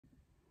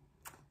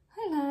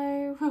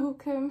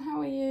welcome.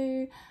 How are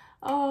you?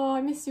 Oh,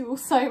 I miss you all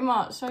so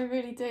much. I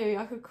really do.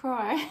 I could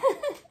cry.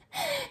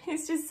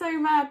 It's just so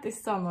mad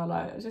this summer.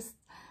 Like,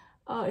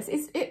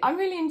 I'm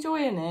really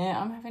enjoying it.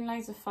 I'm having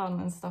loads of fun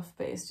and stuff,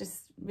 but it's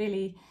just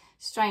really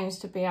strange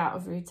to be out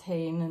of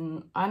routine.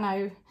 And I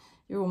know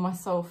you're all my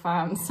soul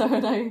fans, so I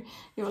know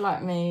you're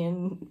like me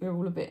and we're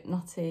all a bit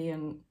nutty,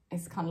 and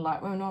it's kind of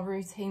like when our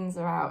routines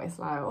are out, it's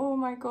like, oh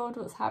my God,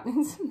 what's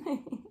happening to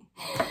me?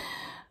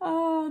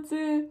 Oh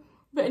dear.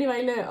 But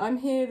anyway, look, I'm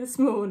here this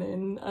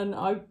morning, and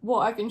what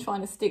I've been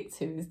trying to stick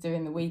to is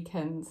doing the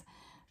weekend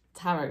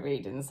tarot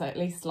readings. So at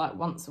least like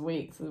once a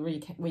week, so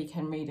the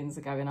weekend readings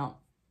are going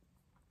up.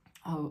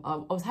 I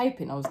was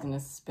hoping I was going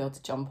to be able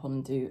to jump on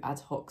and do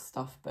ad hoc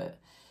stuff, but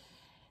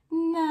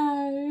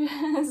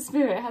no,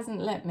 Spirit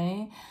hasn't let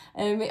me.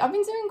 I've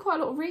been doing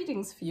quite a lot of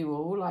readings for you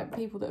all, like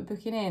people that are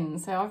booking in.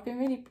 So I've been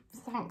really,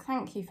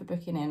 thank you for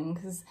booking in,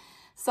 because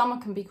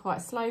summer can be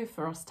quite slow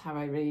for us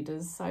tarot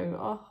readers. So,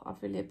 oh,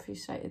 I've really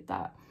appreciated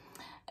that.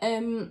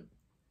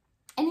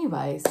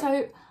 Anyway,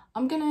 so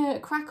I'm going to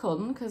crack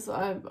on, because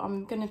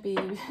I'm going to be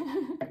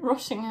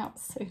rushing out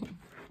soon.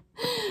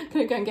 I'm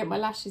going to go and get my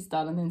lashes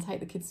done and then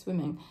take the kids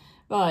swimming.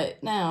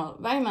 Right, now,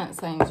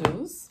 Romance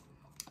Angels.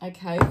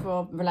 Okay, for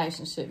our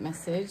relationship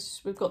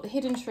message, we've got the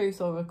Hidden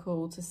Truth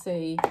Oracle to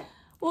see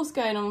what's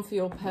going on for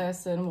your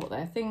person, what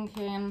they're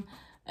thinking.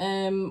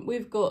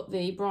 We've got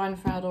the Brian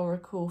Froud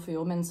Oracle for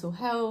your mental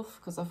health,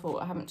 because I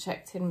thought I haven't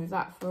checked in with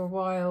that for a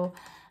while.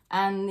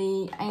 And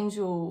the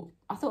angel,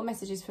 I thought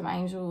messages from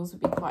angels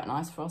would be quite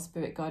nice for our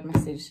spirit guide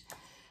message.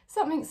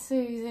 Something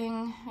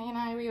soothing, you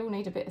know, we all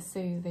need a bit of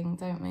soothing,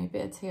 don't we? A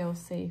bit of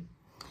TLC.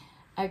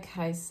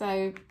 Okay,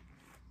 so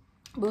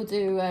we'll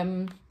do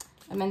a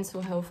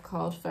mental health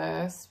card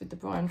first with the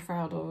Brian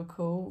Froud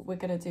Oracle. We're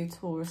going to do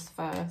Taurus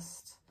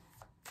first.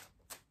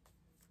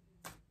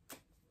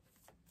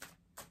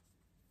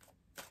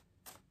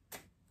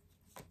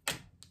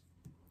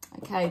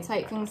 Okay,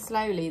 take things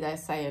slowly, they're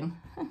saying.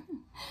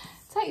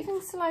 Take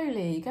things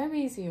slowly, go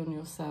easy on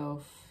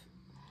yourself.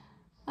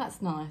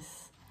 That's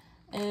nice.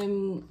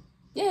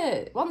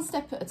 Yeah, one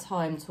step at a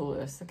time,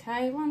 Taurus,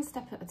 okay? One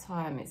step at a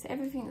time. It's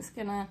everything's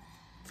gonna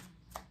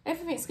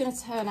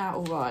turn out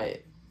all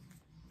right.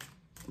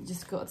 You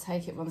just got to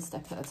take it one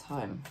step at a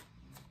time.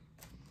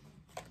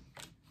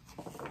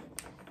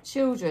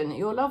 Children,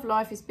 your love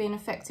life is being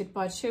affected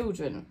by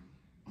children.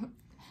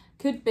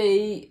 Could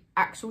be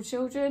actual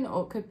children,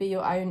 or it could be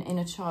your own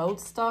inner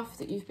child stuff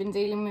that you've been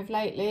dealing with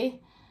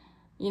lately.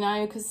 You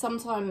know, because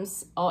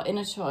sometimes our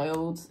inner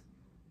child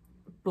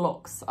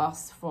blocks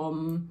us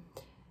from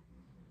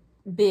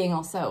being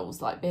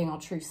ourselves, like being our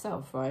true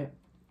self, right?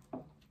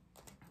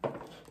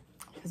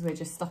 Because we're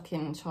just stuck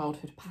in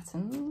childhood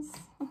patterns.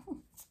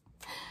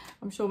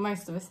 I'm sure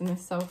most of us in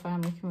this soul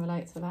family can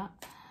relate to that.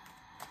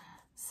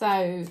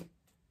 So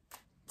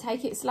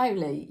take it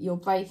slowly. You're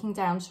breaking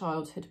down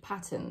childhood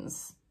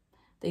patterns.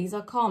 These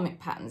are karmic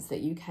patterns that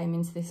you came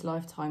into this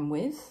lifetime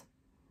with.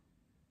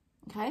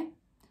 Okay?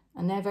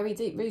 And they're very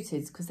deep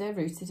rooted, because they're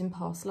rooted in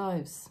past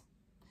lives.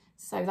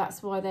 So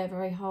that's why they're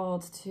very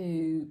hard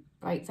to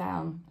break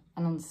down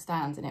and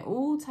understand. And it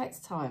all takes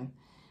time.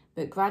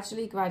 But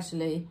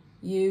gradually,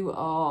 you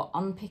are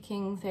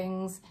unpicking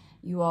things.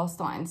 You are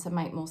starting to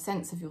make more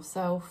sense of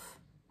yourself,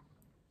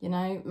 you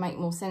know, make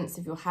more sense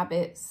of your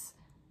habits,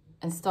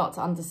 and start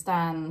to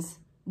understand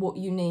what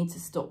you need to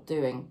stop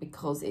doing,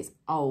 because it's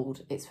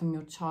old, it's from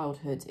your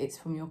childhood, it's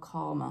from your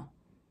karma,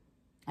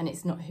 and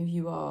it's not who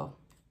you are.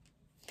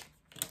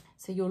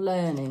 So you're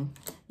learning.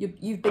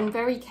 You've been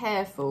very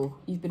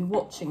careful. You've been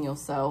watching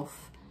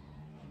yourself,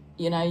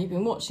 you know, you've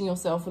been watching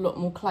yourself a lot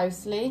more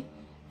closely,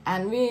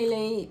 and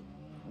really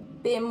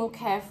being more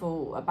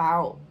careful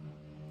about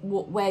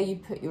where you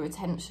put your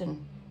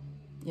attention,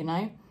 you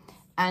know.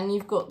 And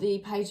you've got the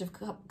Page of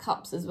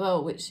Cups as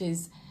well, which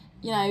is,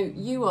 you know,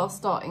 you are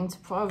starting to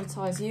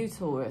prioritize you,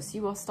 Taurus.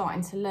 You are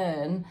starting to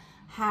learn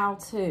how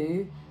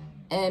to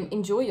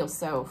enjoy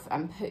yourself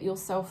and put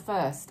yourself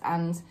first,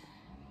 and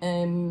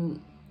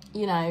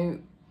you know,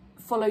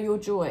 follow your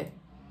joy.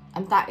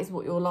 And that is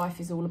what your life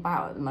is all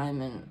about at the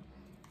moment.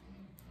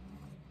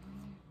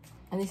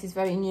 And this is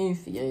very new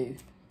for you.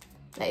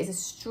 There is a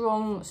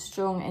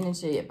strong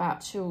energy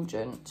about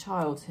children,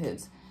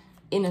 childhood,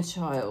 inner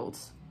child.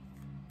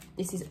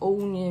 This is all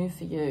new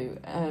for you,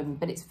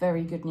 but it's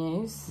very good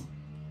news.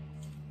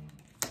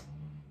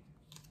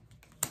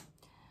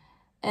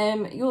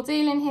 You're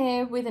dealing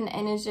here with an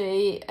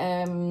energy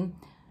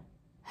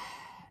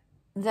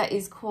that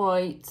is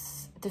quite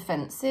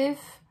defensive.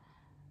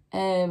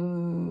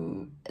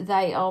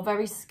 They are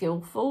very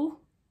skillful.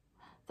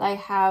 They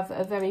have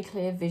a very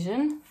clear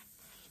vision.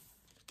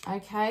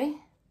 Okay.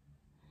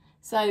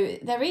 So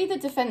they're either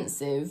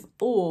defensive,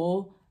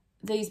 or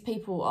these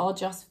people are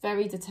just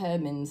very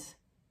determined.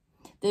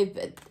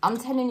 I'm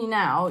telling you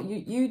now,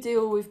 you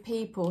deal with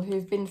people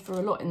who've been through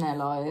a lot in their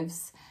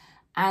lives,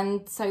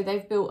 and so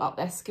they've built up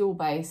their skill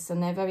base,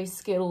 and they're very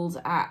skilled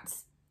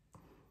at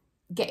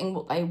getting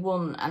what they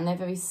want, and they're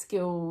very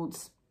skilled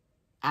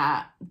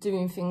at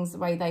doing things the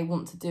way they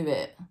want to do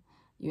it.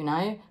 you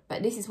know,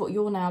 but this is what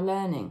you're now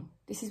learning.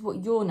 This is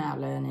what you're now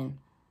learning.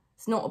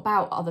 It's not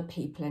about other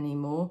people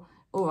anymore.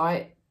 All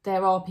right,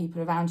 there are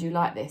people around you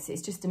like this.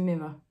 It's just a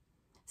mirror.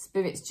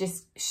 Spirit's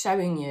just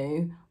showing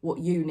you what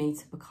you need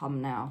to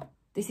become now.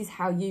 This is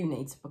how you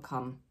need to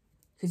become,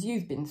 because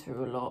you've been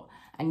through a lot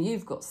and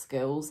you've got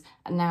skills,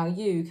 and now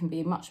you can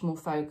be much more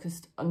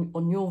focused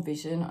on your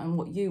vision and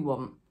what you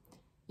want,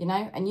 you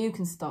know, and you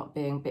can start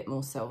being a bit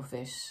more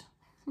selfish.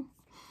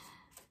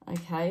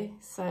 Okay,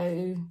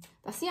 so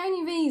that's the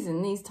only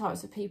reason these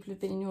types of people have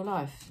been in your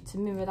life, to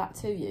mirror that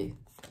to you.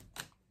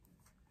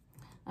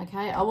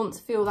 Okay, I want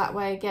to feel that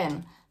way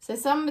again. So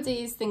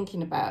somebody is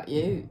thinking about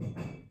you.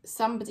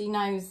 Somebody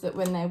knows that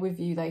when they're with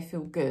you, they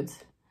feel good.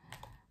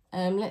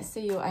 Let's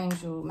see your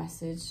angel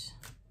message.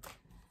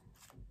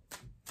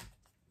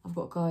 I've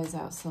got guys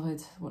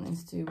outside wanting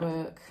to do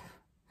work.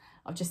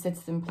 I've just said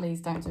to them, please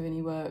don't do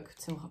any work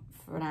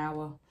for an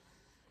hour.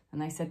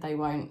 And they said they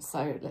won't,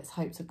 so let's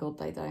hope to God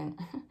they don't.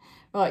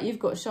 Right, you've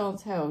got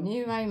Chantel.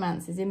 New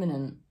romance is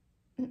imminent.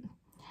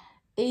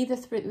 Either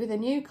with a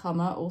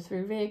newcomer or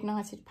through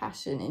reignited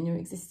passion in your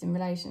existing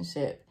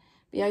relationship.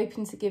 Be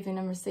open to giving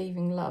and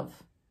receiving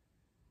love.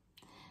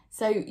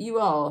 So you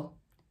are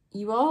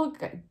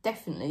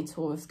definitely,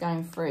 Taurus,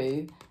 going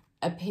through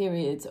a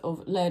period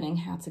of learning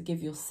how to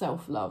give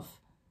yourself love.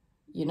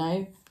 You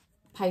know,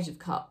 Page of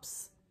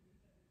Cups.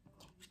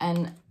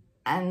 And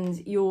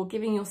you're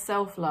giving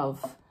yourself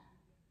love.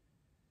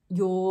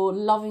 You're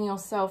loving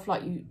yourself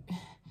like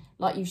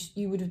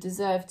you would have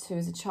deserved to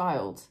as a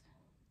child.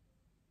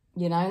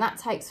 You know, and that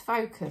takes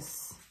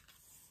focus,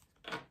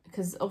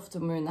 because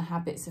often we're in the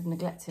habits of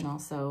neglecting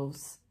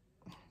ourselves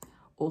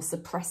or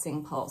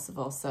suppressing parts of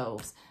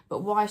ourselves.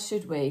 But why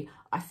should we?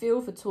 I feel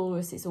for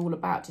Taurus, it's all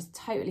about just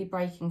totally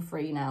breaking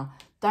free now.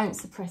 Don't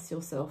suppress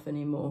yourself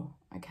anymore,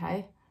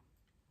 okay?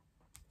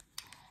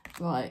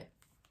 Right,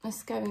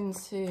 let's go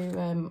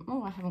into,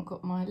 oh, I haven't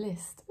got my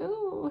list.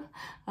 Oh,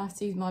 I have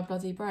to use my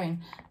bloody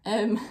brain.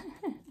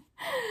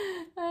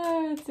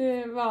 Oh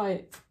dear,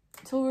 right.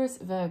 Taurus,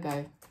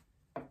 Virgo.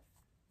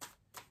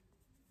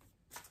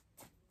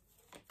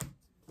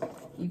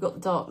 You've got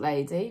the Dark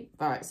Lady.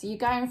 Right, so you're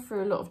going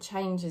through a lot of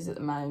changes at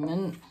the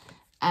moment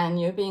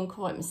and you're being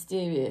quite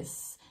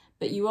mysterious,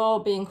 but you are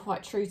being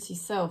quite true to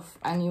yourself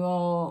and you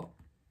are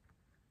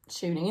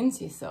tuning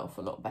into yourself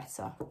a lot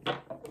better.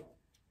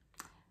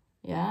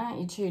 Yeah,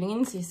 you're tuning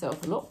into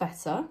yourself a lot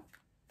better.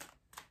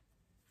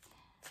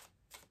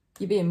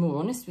 You're being more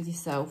honest with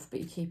yourself, but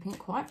you're keeping it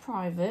quite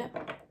private.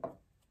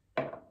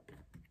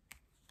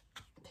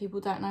 People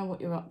don't know what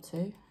you're up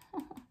to.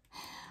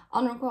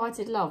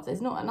 Unrequited love.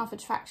 There's not enough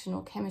attraction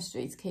or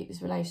chemistry to keep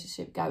this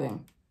relationship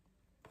going.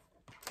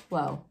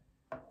 Well,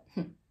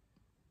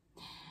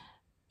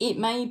 it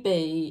may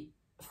be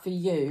for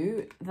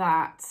you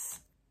that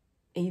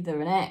either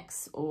an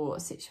ex or a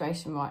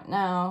situation right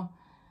now,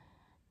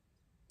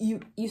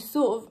 you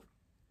sort of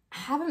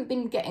haven't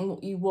been getting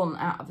what you want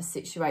out of a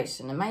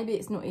situation. And maybe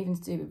it's not even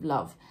to do with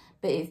love,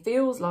 but it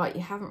feels like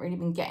you haven't really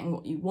been getting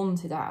what you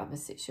wanted out of a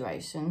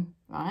situation,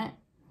 right?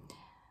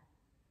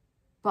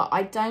 But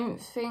I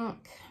don't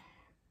think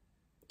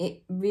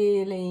it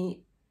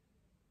really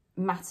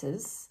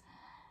matters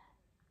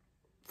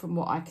from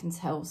what I can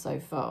tell so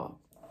far,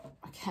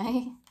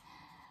 okay?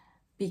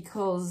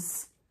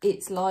 Because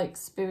it's like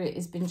Spirit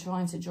has been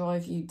trying to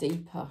drive you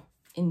deeper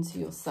into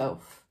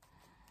yourself.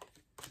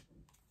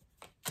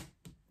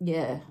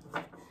 Yeah,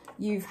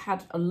 you've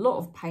had a lot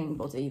of pain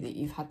body that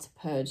you've had to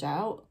purge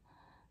out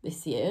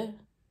this year.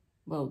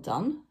 Well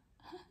done.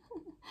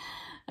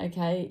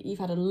 Okay, you've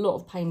had a lot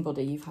of pain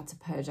body you've had to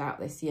purge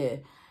out this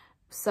year.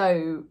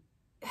 So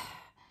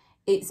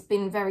it's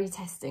been very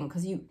testing,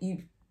 because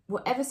you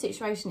whatever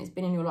situation it's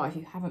been in your life,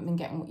 you haven't been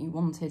getting what you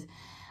wanted,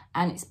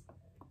 and it's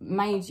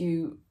made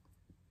you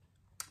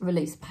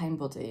release pain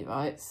body,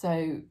 right?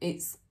 So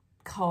it's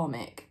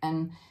karmic,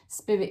 and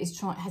Spirit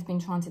has been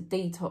trying to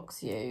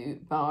detox you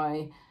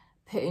by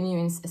putting you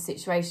in a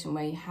situation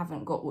where you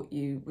haven't got what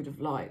you would have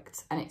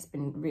liked, and it's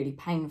been really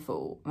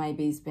painful.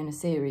 Maybe it's been a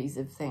series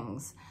of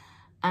things.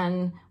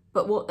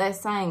 But what they're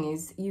saying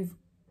is you've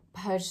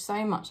purged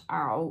so much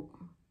out,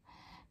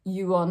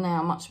 you are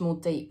now much more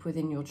deep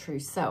within your true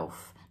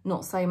self.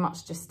 Not so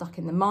much just stuck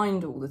in the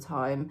mind all the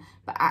time,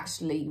 but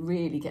actually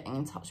really getting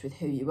in touch with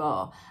who you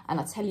are. And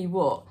I tell you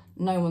what,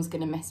 no one's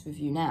going to mess with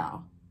you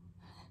now,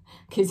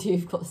 because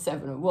you've got the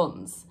 7 of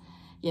Wands.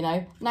 You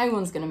know, no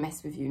one's going to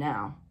mess with you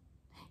now.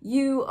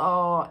 You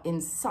are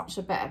in such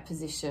a better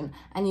position,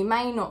 and you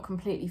may not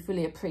completely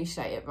fully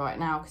appreciate it right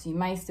now, because you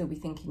may still be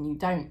thinking you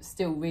don't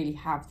still really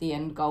have the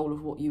end goal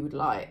of what you would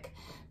like.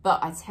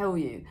 But I tell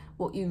you,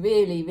 what you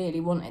really, really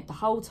wanted the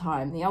whole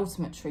time, the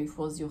ultimate truth,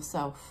 was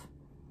yourself.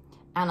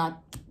 And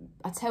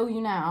I tell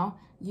you now,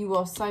 you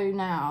are so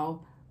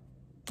now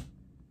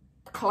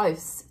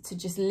close to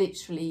just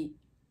literally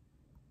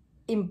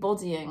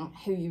embodying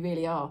who you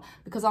really are.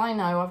 Because I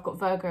know I've got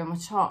Virgo in my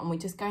chart, and we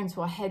just go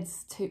into our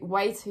heads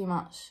way too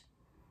much.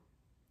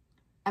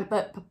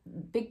 But a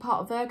big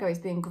part of Virgo is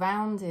being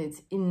grounded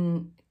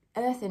in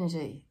earth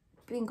energy,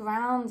 being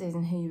grounded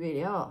in who you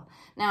really are.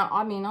 Now,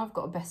 I mean, I've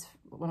got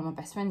one of my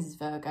best friends is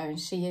Virgo, and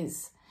she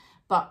is.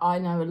 But I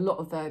know a lot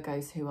of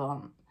Virgos who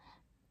aren't.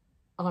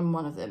 I'm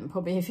one of them.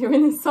 Probably if you're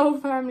in the soul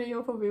family,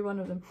 you're probably one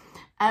of them.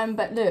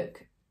 But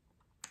look,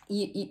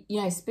 you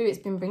know, Spirit's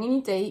been bringing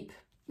you deep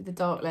with the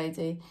Dark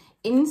Lady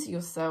into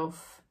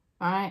yourself,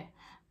 right?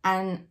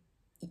 And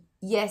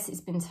yes,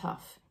 it's been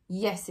tough.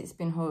 Yes, it's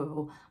been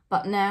horrible.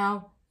 But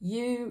now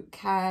you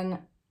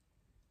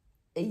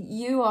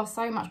are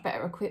so much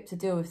better equipped to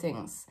deal with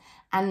things.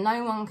 And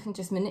no one can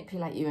just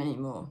manipulate you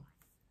anymore.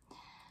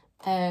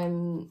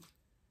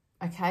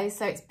 Okay,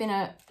 so it's been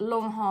a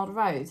long, hard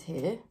road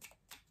here.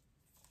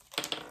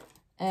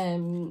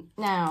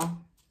 Now,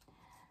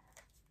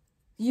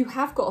 you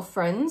have got a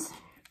friend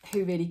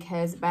who really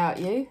cares about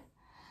you.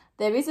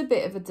 There is a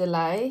bit of a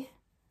delay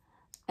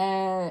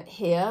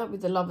here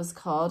with the Lovers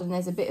card, and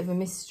there's a bit of a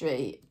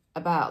mystery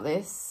about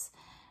this.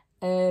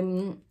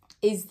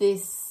 Is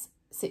this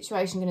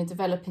situation going to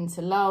develop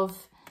into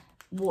love?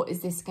 What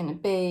is this going to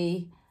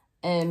be?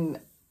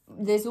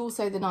 There's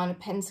also the Nine of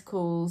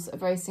Pentacles, a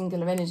very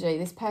singular energy.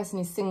 This person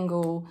is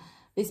single.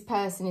 This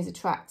person is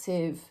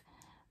attractive.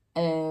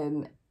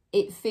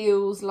 It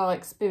feels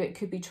like Spirit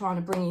could be trying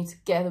to bring you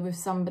together with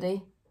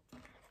somebody.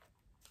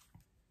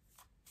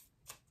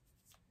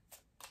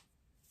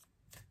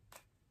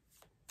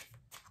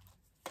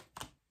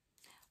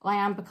 I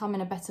am becoming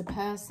a better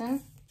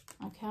person,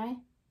 okay?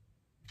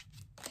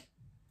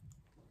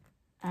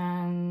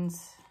 And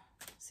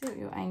see what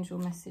your angel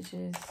message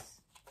is.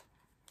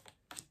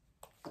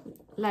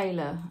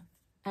 Layla,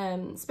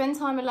 spend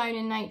time alone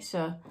in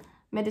nature,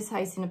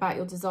 meditating about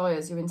your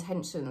desires, your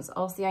intentions.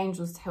 Ask the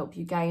angels to help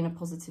you gain a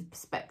positive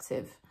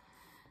perspective.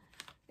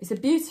 It's a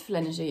beautiful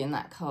energy in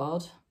that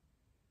card.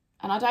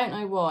 And I don't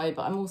know why,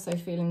 but I'm also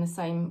feeling the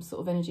same sort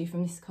of energy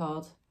from this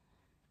card.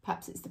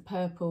 Perhaps it's the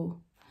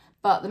purple.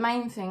 But the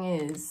main thing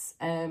is,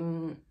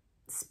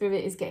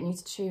 Spirit is getting you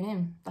to tune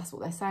in. That's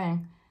what they're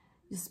saying.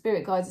 Your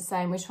spirit guides are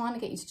saying, we're trying to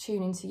get you to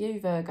tune into you,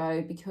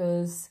 Virgo,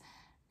 because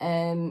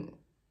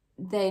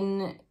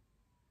then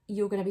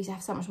you're going to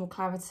have so much more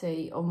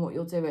clarity on what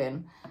you're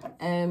doing.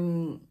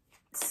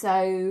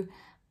 So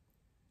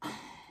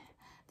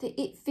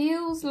it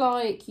feels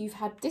like you've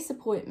had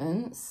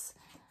disappointments,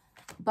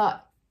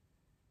 but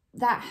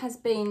that has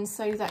been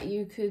so that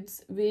you could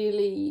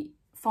really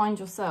find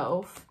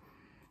yourself.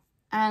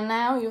 And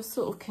now you're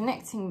sort of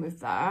connecting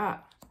with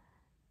that.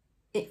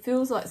 It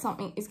feels like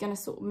something is going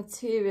to sort of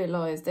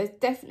materialise. There's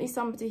definitely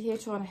somebody here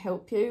trying to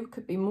help you.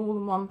 Could be more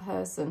than one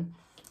person.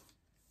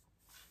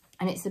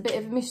 And it's a bit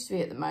of a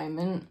mystery at the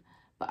moment.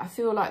 But I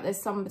feel like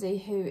there's somebody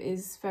who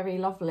is very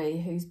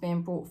lovely who's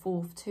being brought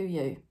forth to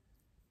you.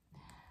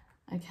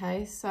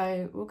 Okay,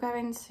 so we'll go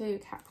into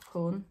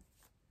Capricorn.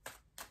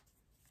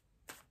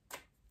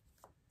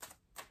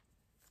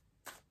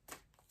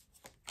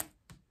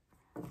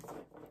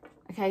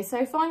 Okay,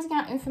 so finding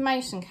out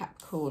information,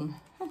 Capricorn.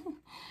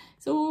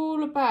 It's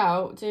all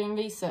about doing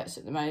research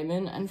at the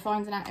moment and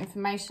finding out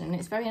information. And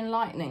it's very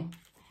enlightening.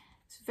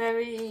 It's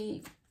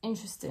very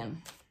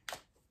interesting.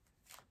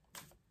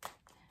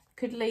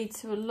 Could lead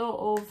to a lot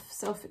of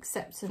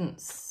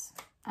self-acceptance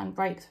and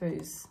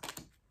breakthroughs.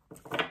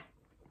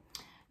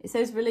 It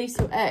says release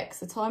your ex.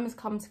 The time has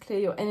come to clear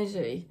your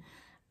energy.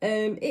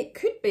 It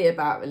could be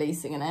about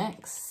releasing an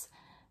ex.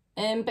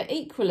 But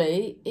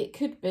equally, it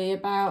could be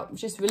about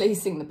just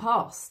releasing the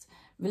past.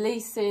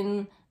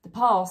 Releasing the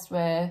past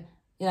where,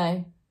 you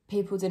know,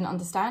 people didn't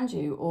understand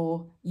you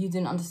or you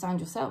didn't understand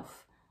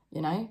yourself,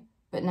 you know.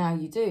 But now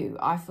you do.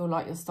 I feel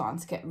like you're starting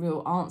to get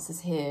real answers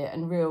here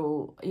and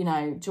real, you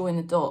know, join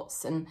the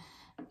dots. And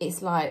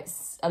it's like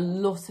a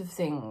lot of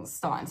things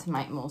starting to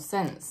make more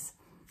sense.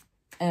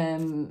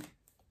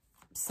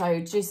 So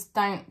just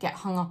don't get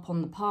hung up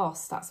on the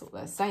past. That's what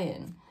they're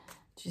saying.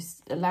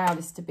 Just allow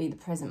this to be the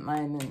present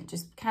moment.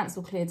 Just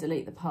cancel, clear,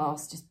 delete the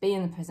past. Just be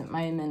in the present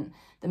moment.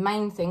 The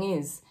main thing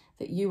is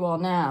that you are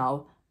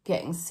now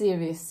getting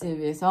serious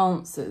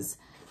answers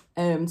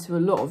to a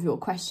lot of your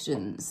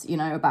questions, you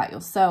know, about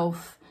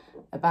yourself,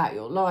 about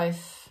your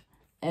life.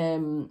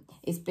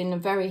 It's been a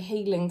very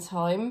healing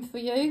time for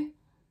you,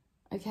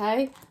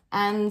 okay?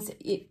 And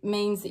it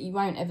means that you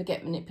won't ever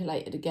get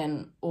manipulated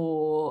again,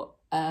 or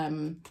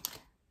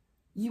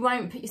you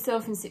won't put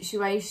yourself in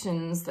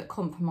situations that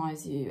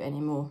compromise you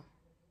anymore.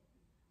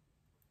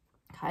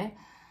 Okay.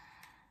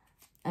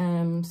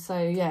 So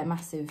yeah,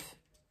 massive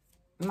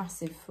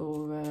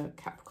for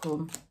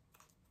Capricorn.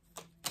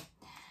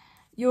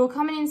 You're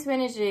coming into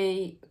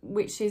energy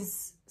which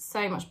is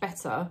so much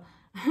better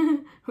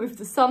with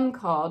the Sun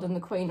card and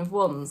the Queen of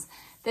Wands.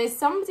 There's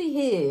somebody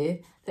here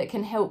that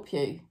can help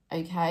you,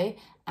 okay?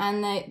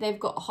 And they've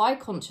got high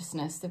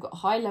consciousness. They've got a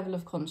high level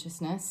of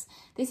consciousness.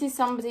 This is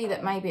somebody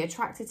that may be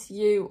attracted to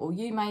you, or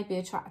you may be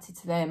attracted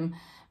to them.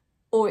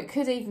 Or it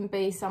could even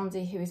be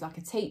somebody who is like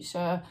a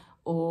teacher,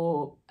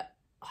 or,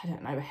 I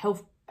don't know, a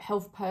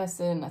health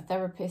person, a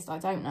therapist, I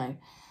don't know.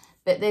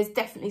 But there's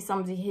definitely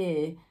somebody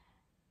here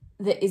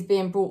that is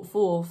being brought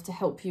forth to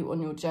help you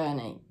on your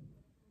journey.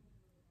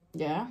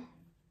 Yeah?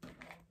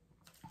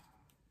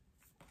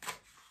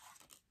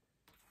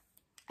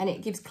 And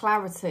it gives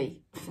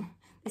clarity.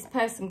 This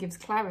person gives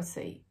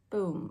clarity.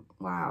 Boom.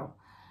 Wow.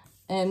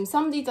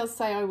 Somebody does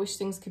say, I wish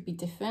things could be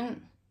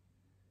different.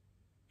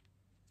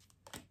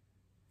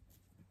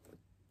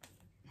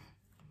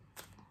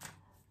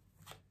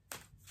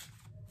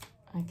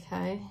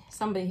 Okay.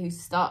 Somebody who's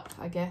stuck,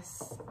 I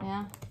guess.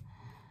 Yeah.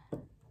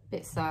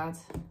 Bit sad.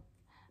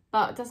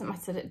 But it doesn't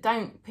matter.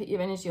 Don't put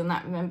your energy on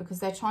that, remember, because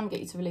they're trying to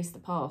get you to release the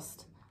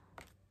past.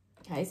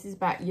 Okay, this is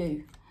about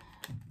you.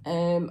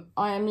 I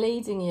am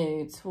leading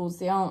you towards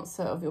the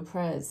answer of your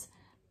prayers.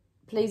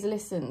 Please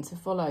listen to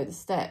follow the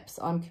steps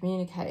I'm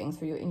communicating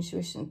through your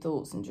intuition,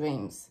 thoughts and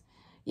dreams.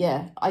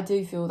 Yeah, I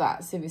do feel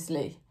that,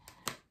 seriously.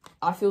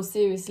 I feel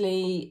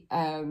seriously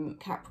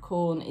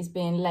Capricorn is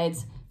being led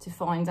to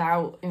find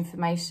out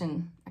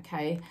information,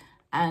 okay?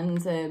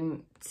 And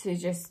to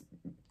just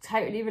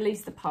totally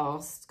release the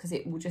past, because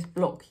it will just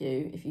block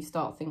you if you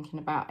start thinking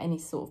about any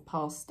sort of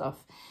past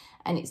stuff.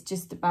 And it's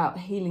just about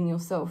healing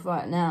yourself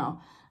right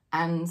now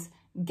and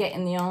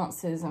getting the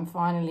answers and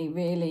finally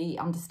really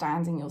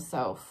understanding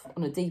yourself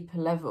on a deeper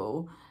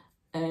level,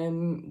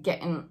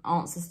 getting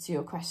answers to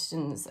your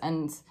questions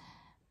and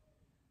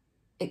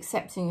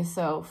accepting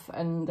yourself,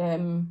 and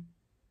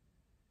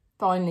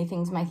finally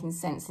things making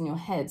sense in your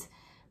head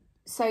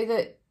so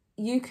that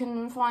you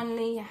can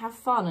finally have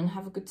fun and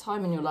have a good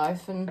time in your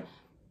life, and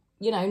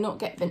you know, not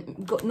get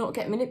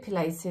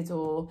manipulated,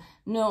 or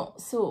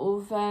not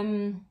sort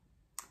of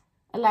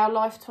allow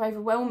life to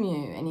overwhelm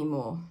you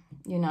anymore,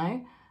 you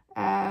know.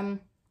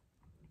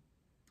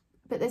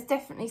 But there's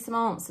definitely some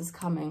answers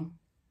coming,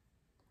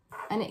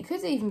 and it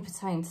could even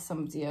pertain to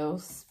somebody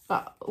else,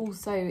 but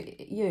also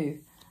you.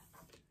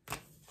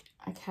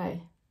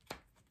 Okay,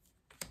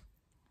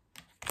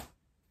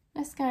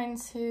 let's go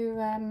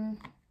into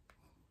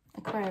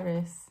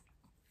Aquarius.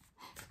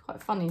 It's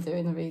quite funny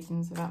doing the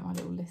readings without my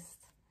little list.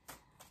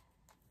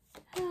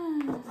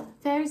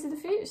 Fairies of the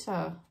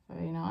future,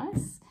 very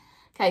nice.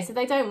 Okay, so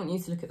they don't want you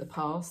to look at the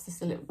past.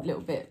 Just a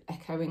little bit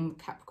echoing the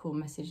Capricorn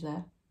message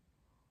there.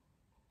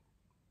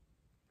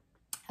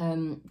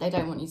 They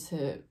don't want you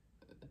to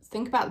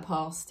think about the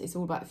past. It's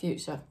all about the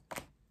future.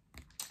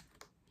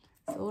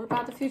 It's all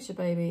about the future,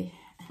 baby.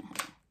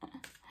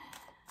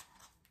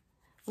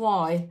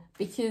 Why?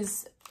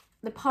 Because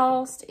the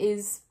past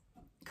is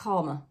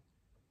karma.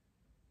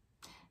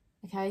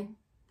 Okay?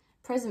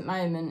 Present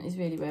moment is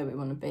really where we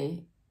want to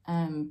be.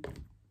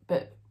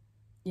 But,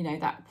 you know,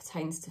 that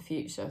pertains to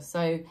future.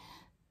 So,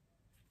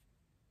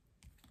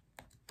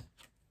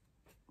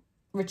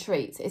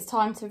 retreat. It's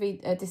time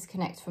to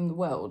disconnect from the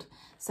world.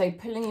 So,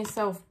 pulling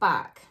yourself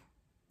back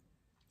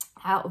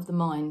out of the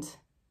mind.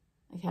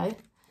 Okay?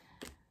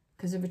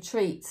 Because a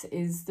retreat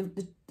is,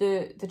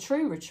 the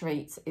true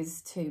retreat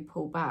is to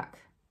pull back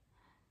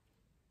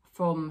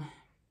from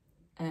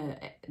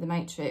the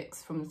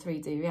matrix, from the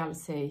 3D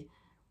reality,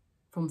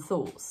 from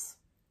thoughts,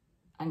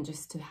 and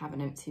just to have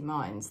an empty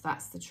mind.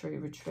 That's the true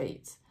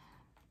retreat.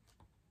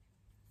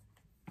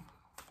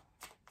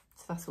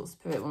 So that's what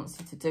Spirit wants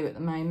you to do at the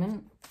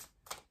moment.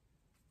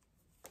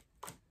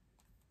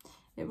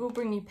 It will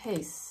bring you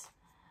peace.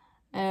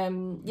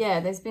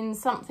 Yeah, there's been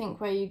something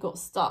where you got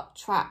stuck,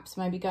 trapped,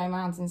 maybe going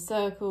around in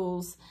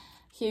circles,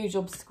 huge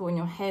obstacle in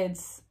your head,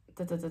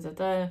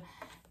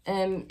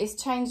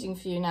 it's changing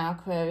for you now,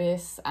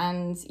 Aquarius,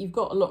 and you've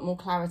got a lot more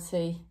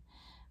clarity.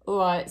 All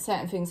right,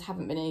 certain things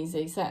haven't been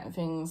easy, certain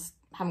things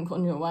haven't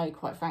gone your way,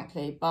 quite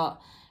frankly,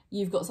 but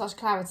you've got such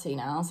clarity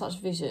now,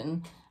 such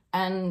vision,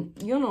 and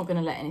you're not going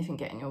to let anything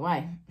get in your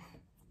way.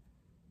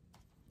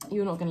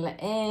 You're not going to let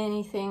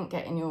anything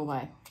get in your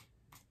way.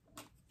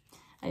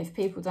 And if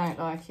people don't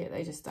like it,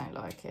 they just don't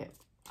like it.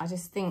 I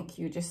just think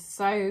you're just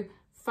so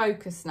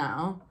focused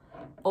now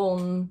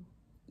on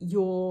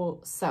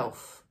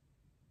yourself,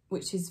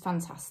 which is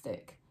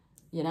fantastic,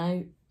 you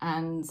know,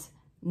 and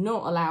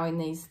not allowing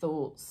these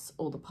thoughts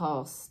or the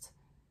past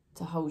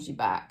to hold you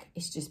back.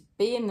 It's just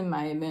be in the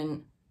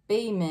moment,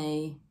 be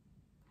me,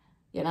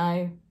 you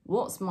know,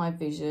 what's my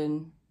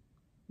vision?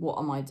 What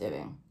am I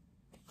doing?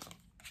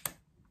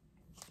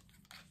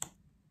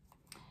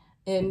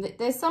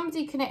 There's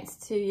somebody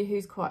connected to you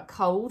who's quite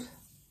cold,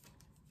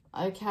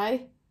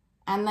 okay?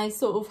 And they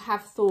sort of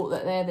have thought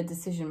that they're the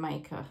decision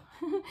maker.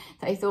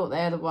 They thought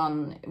they're the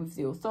one with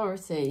the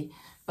authority,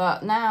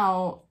 but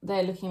now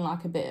they're looking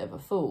like a bit of a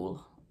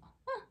fool.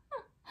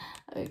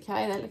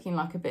 Okay, they're looking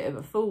like a bit of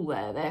a fool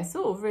there. They're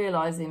sort of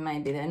realising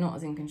maybe they're not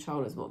as in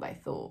control as what they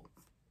thought.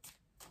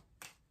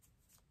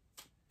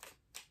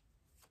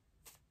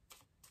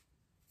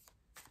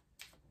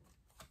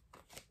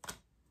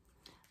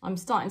 I'm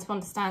starting to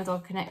understand our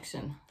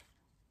connection.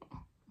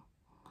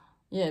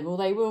 Yeah, well,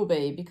 they will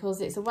be,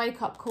 because it's a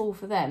wake-up call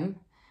for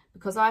them,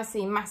 because I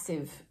see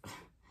massive...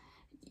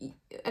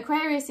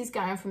 Aquarius is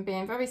going from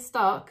being very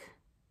stuck,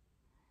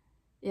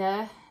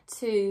 yeah,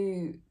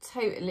 to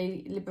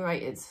totally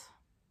liberated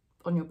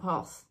on your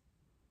path.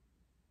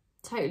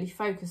 Totally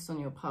focused on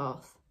your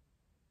path.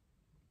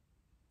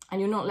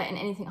 And you're not letting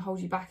anything hold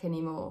you back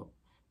anymore.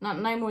 No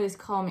more of this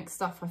karmic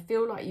stuff. I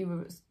feel like you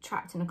were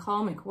trapped in a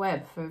karmic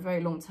web for a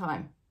very long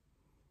time.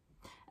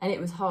 and it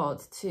was hard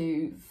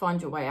to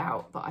find your way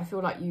out, but I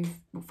feel like you've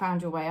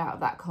found your way out of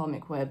that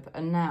karmic web,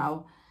 and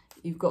now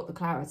you've got the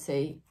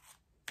clarity.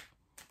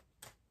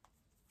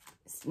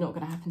 It's not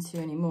going to happen to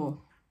you anymore.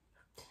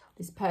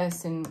 This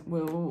person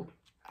will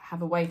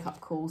have a wake-up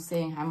call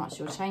seeing how much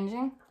you're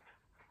changing.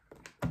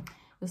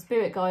 Your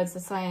spirit guides are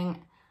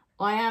saying,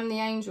 I am the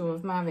angel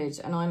of marriage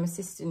and I'm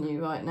assisting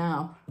you right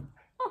now.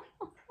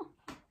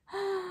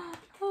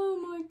 Oh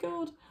my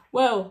God.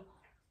 Well,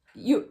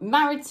 you're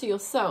married to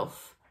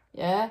yourself,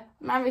 yeah?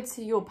 Married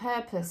to your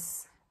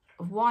purpose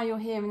of why you're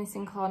here in this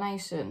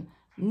incarnation.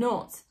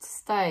 Not to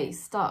stay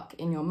stuck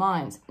in your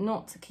mind,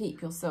 not to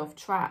keep yourself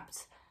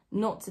trapped,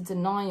 not to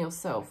deny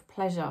yourself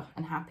pleasure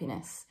and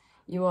happiness.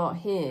 You are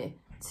here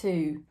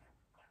to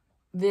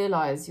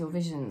realise your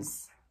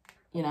visions,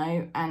 you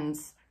know, and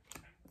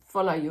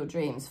follow your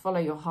dreams, follow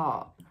your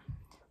heart.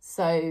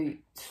 So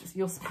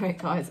your spirit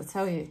guides, I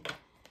tell you,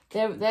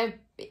 they're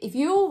if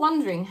you're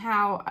wondering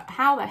how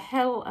the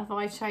hell have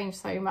I changed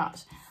so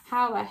much,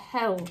 how the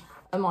hell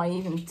am I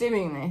even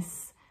doing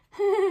this,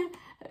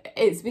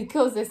 it's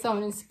because there's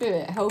someone in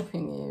spirit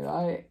helping you,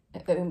 right?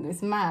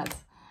 It's mad.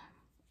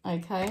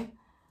 Okay,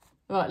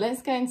 right,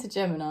 let's go into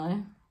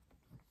Gemini.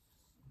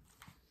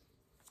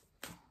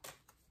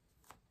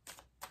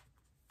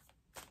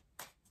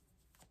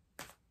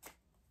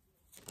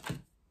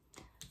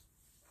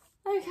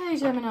 Okay,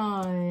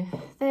 Gemini,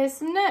 there's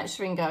some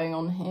nurturing going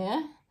on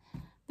here.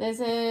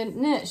 There's a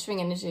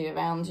nurturing energy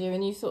around you,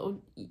 and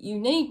you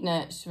need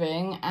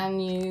nurturing,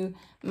 and you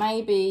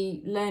may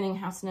be learning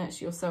how to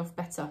nurture yourself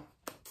better.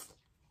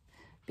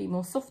 Be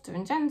more softer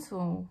and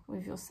gentle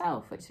with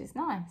yourself, which is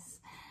nice.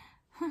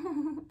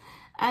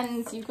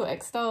 And you've got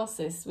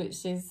ecstasis,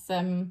 which is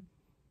a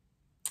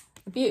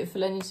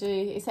beautiful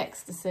energy. It's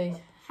ecstasy,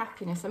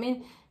 happiness. I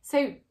mean,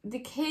 so the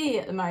key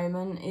at the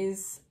moment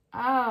is,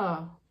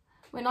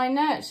 when I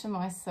nurture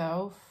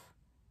myself,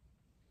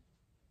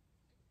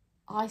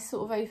 I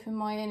sort of open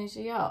my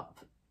energy up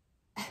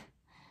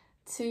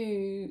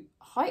to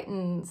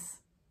heightened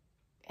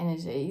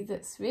energy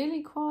that's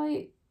really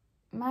quite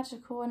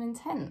magical and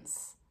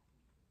intense.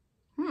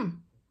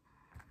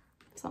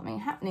 Something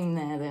happening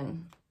there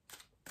then.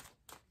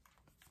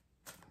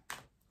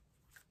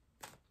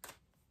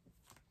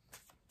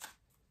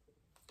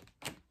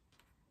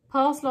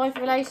 Past life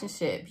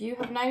relationship. You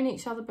have known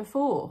each other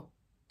before.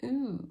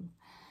 Ooh.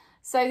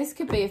 So this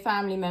could be a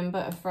family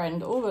member, a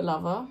friend, or a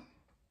lover.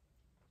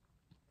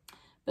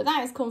 But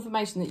that is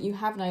confirmation that you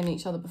have known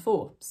each other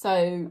before.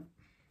 So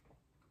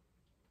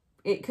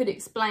it could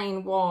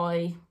explain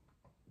why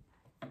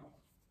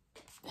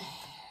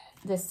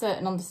there's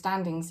certain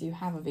understandings you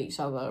have of each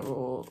other,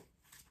 or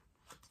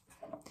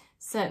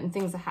certain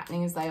things are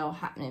happening as they are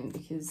happening,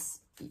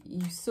 because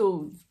you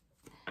saw,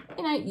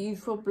 you know,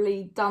 you've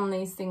probably done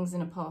these things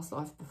in a past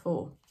life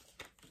before.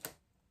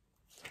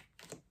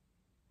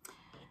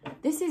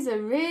 This is a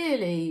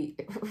really,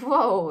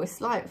 whoa, it's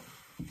like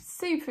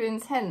super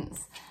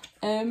intense.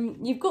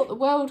 You've got the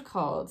World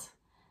card.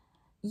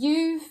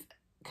 You've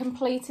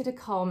completed a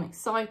karmic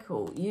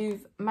cycle.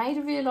 You've made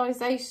a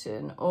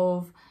realisation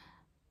of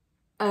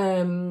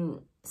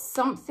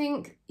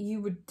something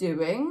you were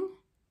doing,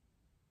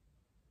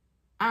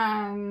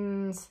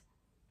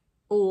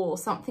 or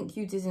something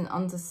you didn't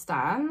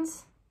understand.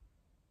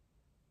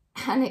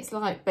 And it's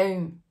like,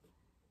 boom,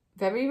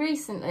 very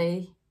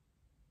recently,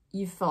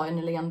 you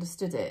finally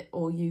understood it,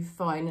 or you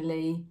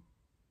finally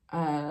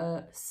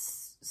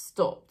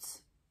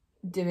stopped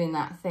doing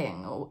that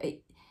thing, or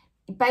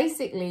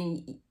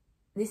basically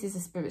this is a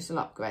spiritual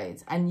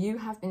upgrade, and you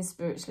have been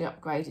spiritually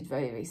upgraded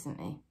very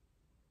recently,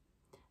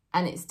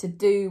 and it's to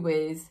do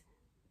with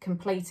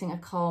completing a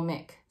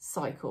karmic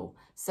cycle.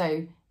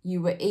 So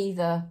you were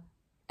either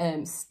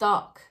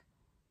stuck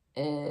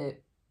in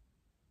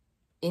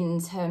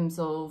terms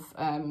of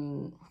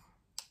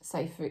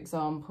say for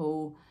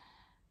example,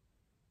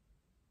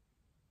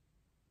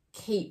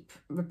 keep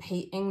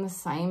repeating the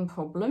same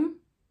problem,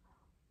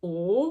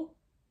 or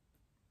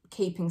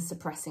keeping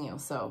suppressing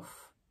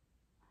yourself,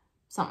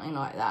 something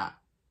like that,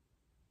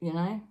 you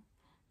know,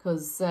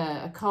 because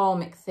a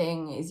karmic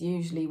thing is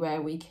usually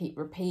where we keep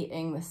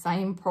repeating the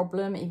same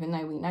problem, even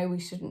though we know we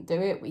shouldn't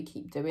do it, we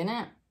keep doing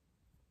it,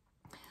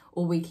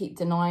 or we keep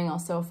denying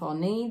ourselves our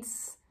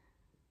needs,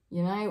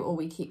 you know, or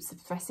we keep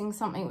suppressing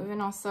something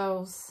within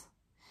ourselves.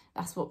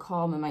 That's what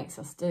karma makes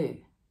us do.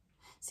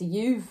 So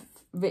you've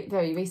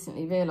very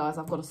recently realised,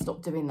 I've got to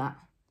stop doing that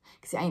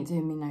because it ain't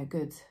doing me no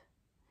good,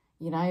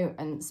 you know,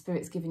 and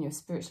Spirit's giving you a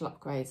spiritual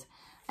upgrade.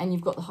 And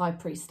you've got the High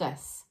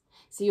Priestess.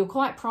 So you're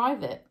quite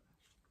private.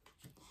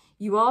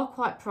 You are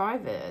quite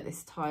private at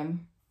this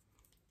time.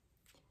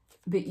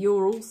 But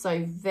you're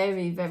also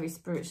very, very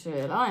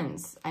spiritually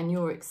aligned, and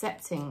you're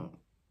accepting.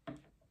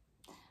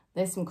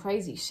 There's some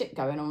crazy shit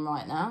going on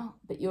right now,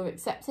 but you're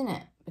accepting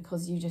it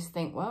because you just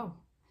think, well,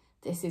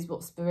 this is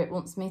what Spirit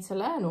wants me to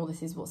learn, or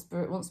this is what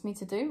Spirit wants me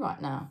to do right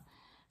now.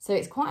 So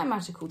it's quite a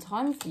magical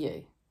time for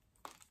you.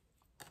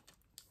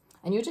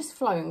 And you're just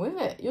flowing with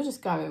it. You're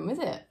just going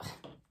with it.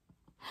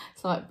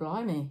 It's like,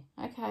 blimey,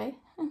 okay.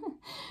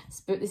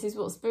 Spirit, this is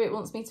what Spirit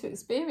wants me to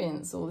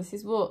experience, or this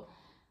is what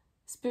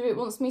Spirit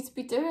wants me to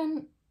be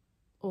doing,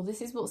 or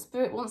this is what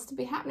Spirit wants to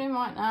be happening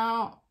right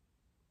now.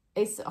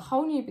 It's a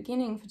whole new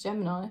beginning for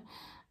Gemini.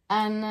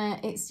 And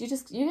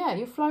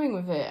you're flowing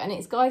with it, and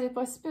it's guided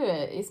by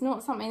Spirit. It's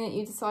not something that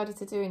you decided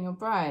to do in your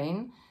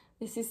brain.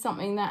 This is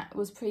something that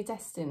was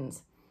predestined.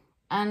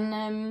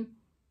 And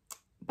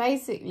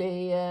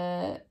basically,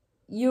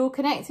 you're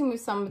connecting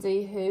with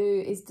somebody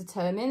who is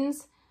determined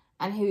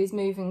and who is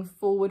moving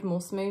forward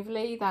more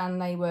smoothly than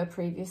they were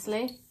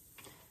previously.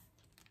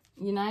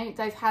 You know,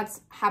 they've had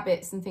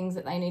habits and things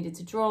that they needed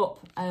to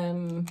drop,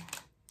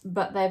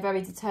 but they're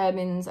very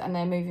determined and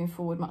they're moving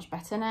forward much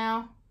better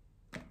now.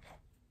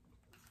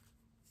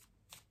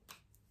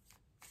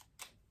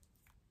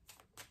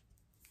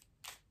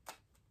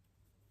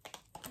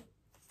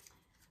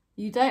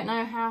 You don't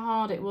know how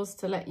hard it was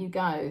to let you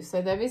go.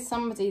 So there is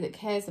somebody that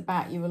cares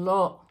about you a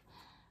lot,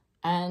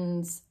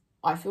 and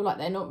I feel like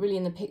they're not really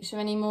in the picture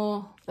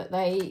anymore, but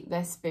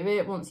their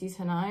spirit wants you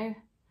to know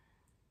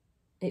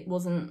it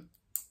was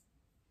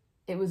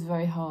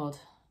very hard,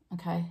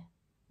 okay?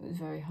 It was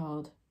very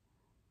hard.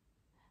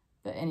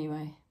 But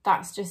anyway,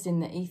 that's just in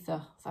the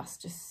ether. That's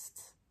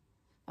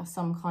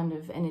some kind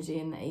of energy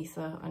in the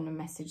ether and a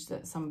message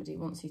that somebody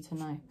wants you to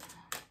know.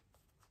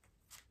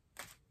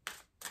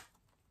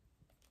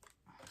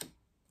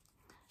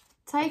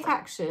 Take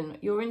action.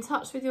 You're in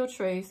touch with your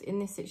truth in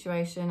this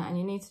situation, and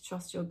you need to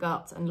trust your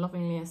gut and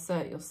lovingly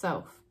assert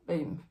yourself.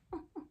 Boom.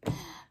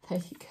 There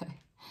you go.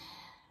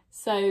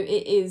 So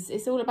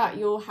it's all about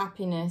your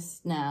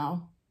happiness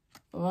now.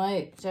 All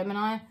right,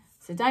 Gemini?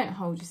 So don't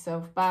hold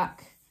yourself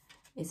back.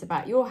 It's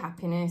about your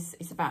happiness.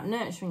 It's about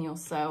nurturing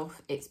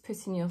yourself. It's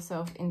putting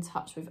yourself in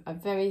touch with a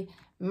very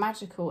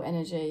magical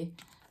energy,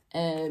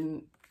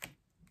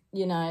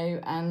 you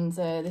know, and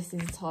this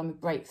is a time of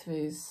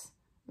breakthroughs,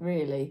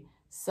 really.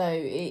 So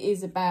it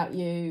is about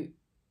you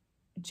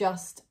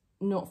just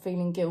not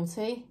feeling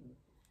guilty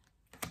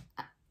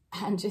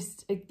and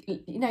just,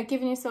 you know,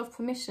 giving yourself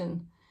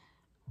permission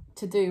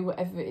to do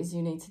whatever it is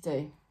you need to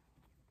do.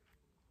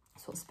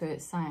 That's what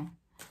Spirit's saying.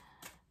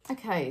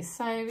 Okay,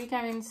 so we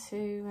go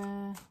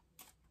into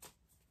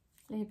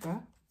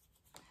Libra.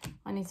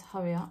 I need to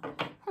hurry up.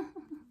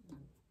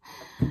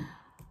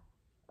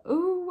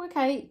 Ooh,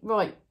 okay,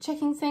 right.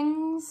 Checking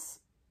things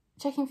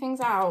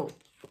out,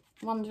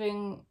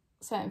 wondering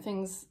certain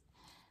things.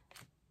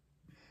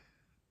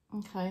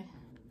 Okay.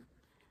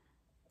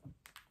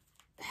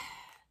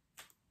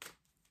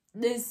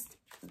 There's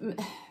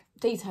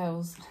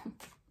details.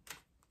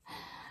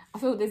 I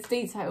feel there's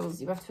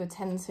details you have to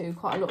attend to,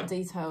 quite a lot of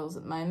details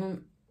at the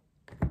moment.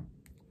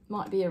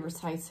 Might be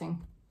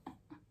irritating.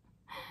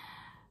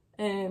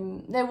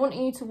 They're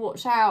wanting you to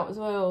watch out as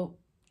well.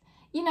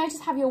 You know,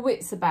 just have your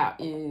wits about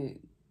you.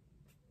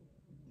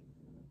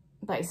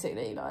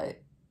 Basically,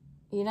 like,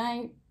 you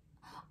know,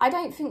 I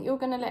don't think you're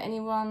going to let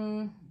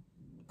anyone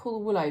pull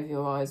the wool over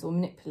your eyes or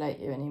manipulate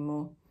you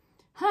anymore.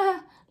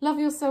 Ha! Love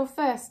yourself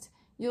first.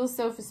 Your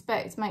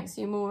self-respect makes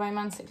you more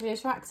romantically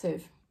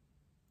attractive.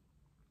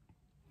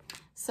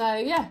 So,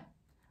 yeah,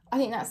 I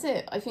think that's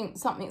it. I think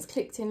something's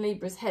clicked in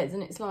Libra's head,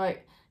 and it's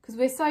like, because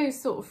we're so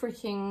sort of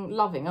freaking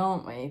loving,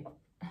 aren't we?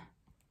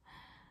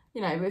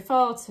 You know, we're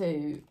far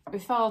too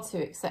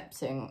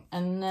accepting.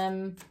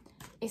 And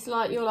it's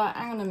like, you're like,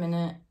 hang on a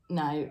minute.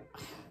 No.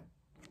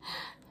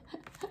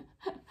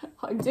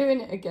 I'm doing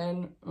it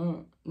again.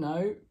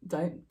 No,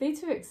 don't be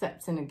too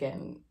accepting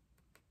again.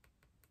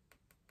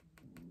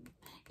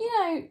 You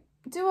know,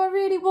 do I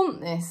really want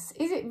this?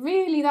 Is it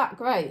really that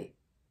great?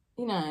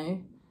 You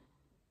know,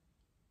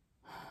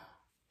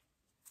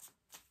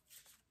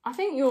 I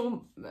think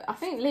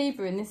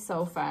Libra in this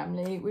soul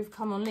family, we've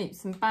come on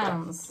leaps and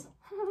bounds.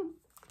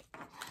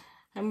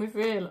 And we've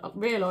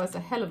realised a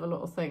hell of a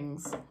lot of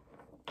things.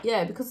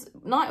 Yeah, because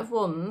Knight of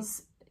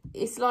Wands,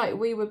 it's like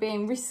we were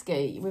being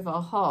risky with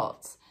our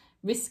hearts,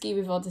 risky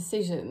with our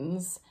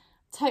decisions,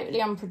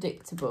 totally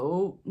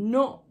unpredictable,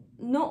 not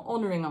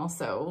honouring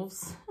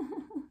ourselves,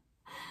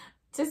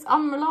 just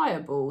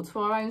unreliable to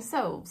our own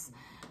selves.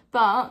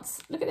 But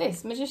look at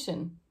this,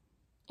 Magician.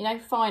 You know,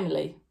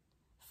 finally,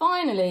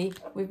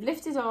 we've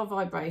lifted our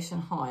vibration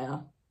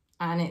higher,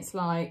 and it's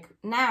like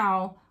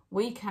now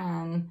we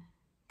can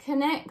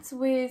connect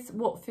with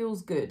what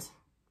feels good,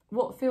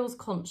 what feels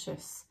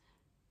conscious.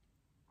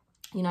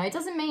 You know, it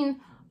doesn't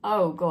mean,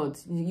 oh God,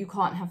 you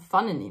can't have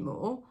fun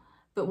anymore.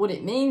 But what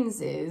it means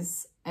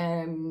is,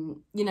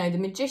 you know, the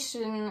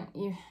magician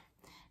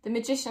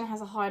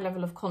has a high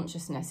level of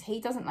consciousness. He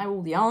doesn't know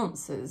all the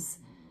answers,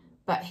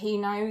 but he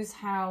knows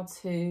how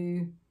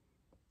to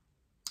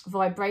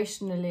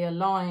vibrationally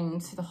align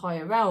to the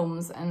higher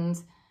realms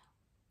and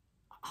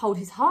hold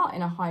his heart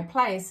in a high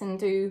place and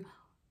do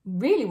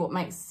really what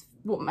makes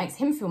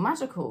him feel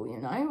magical,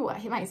 you know,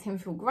 what makes him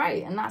feel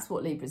great. And that's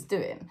what Libra's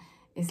doing.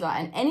 It's like,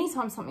 and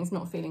anytime something's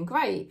not feeling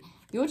great,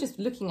 you're just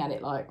looking at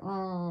it like,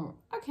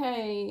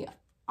 okay,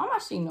 I'm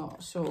actually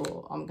not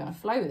sure I'm going to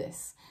flow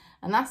this.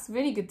 And that's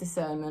really good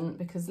discernment,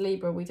 because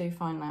Libra, we do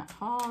find that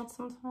hard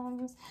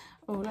sometimes.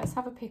 Oh, let's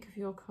have a pick of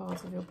your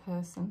cards of your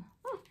person.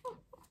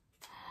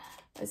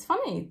 It's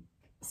funny,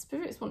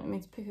 Spirit's wanted me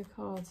to pick a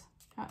card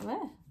out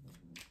there.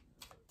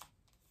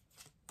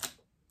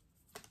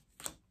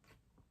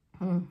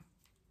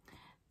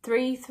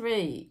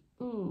 3-3.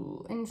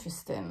 Ooh,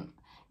 interesting.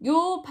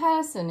 Your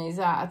person is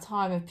at a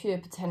time of pure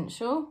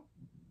potential.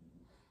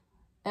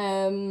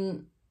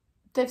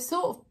 They've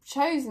sort of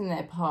chosen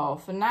their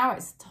path, and now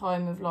it's a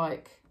time of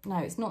like, no,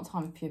 it's not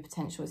time of pure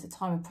potential, it's a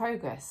time of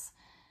progress.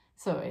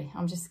 Sorry,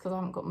 I'm just, because I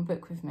haven't got my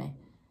book with me.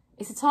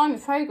 It's a time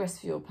of progress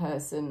for your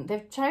person.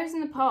 They've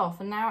chosen the path,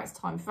 and now it's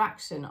time for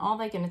action. Are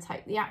they going to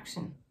take the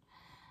action?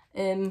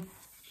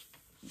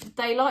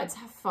 They like to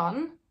have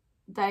fun.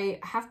 They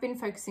have been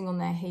focusing on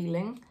their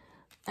healing,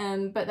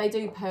 but they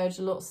do purge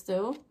a lot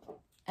still.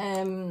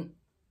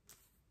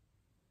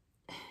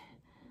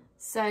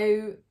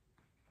 So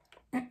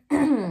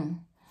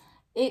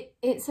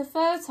it's a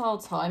fertile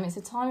time. It's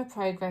a time of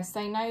progress.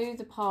 They know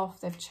the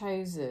path they've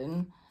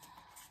chosen.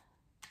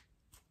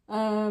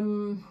 I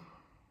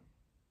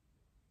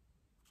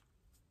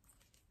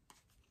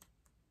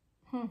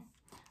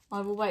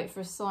will wait for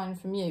a sign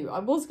from you. I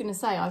was going to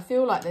say, I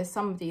feel like there's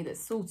somebody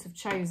that's sort of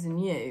chosen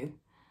you.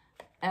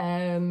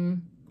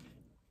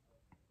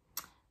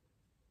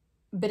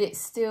 But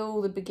it's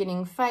still the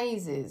beginning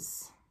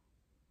phases.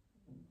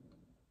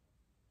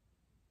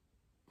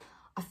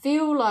 I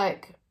feel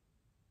like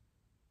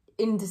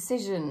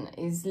indecision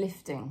is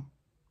lifting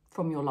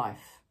from your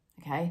life,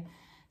 okay?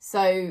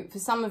 So for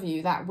some of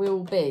you, that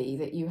will be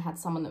that you had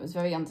someone that was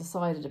very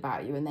undecided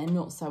about you, and they're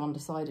not so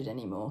undecided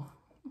anymore.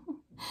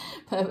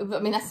 But I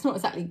mean, that's not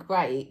exactly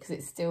great, because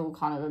it's still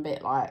kind of a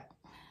bit like,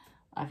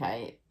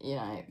 okay, you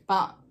know,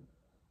 but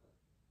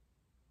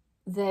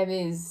there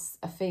is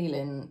a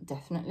feeling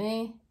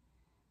definitely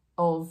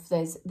of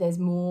there's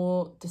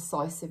more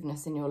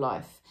decisiveness in your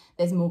life.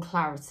 There's more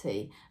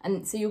clarity.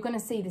 And so you're going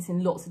to see this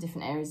in lots of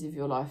different areas of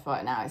your life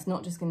right now. It's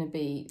not just going to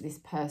be this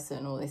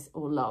person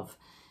or love.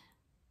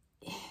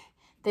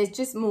 There's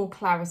just more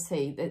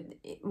clarity. That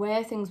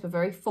where things were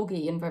very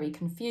foggy and very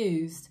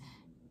confused,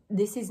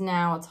 this is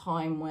now a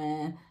time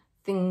where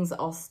things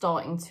are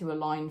starting to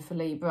align for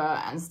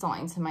Libra and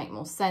starting to make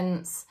more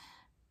sense.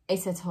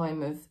 It's a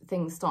time of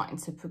things starting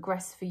to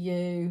progress for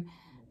you.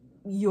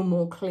 You're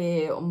more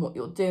clear on what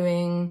you're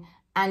doing,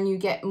 and you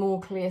get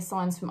more clear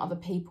signs from other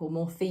people,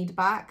 more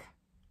feedback.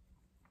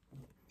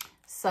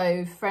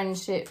 So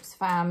friendships,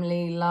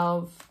 family,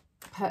 love,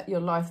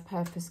 your life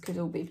purpose could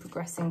all be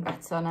progressing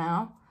better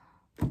now.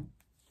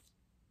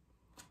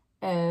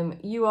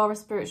 You are a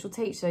spiritual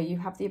teacher. You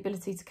have the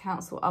ability to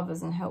counsel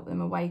others and help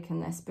them awaken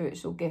their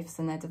spiritual gifts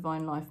and their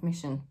divine life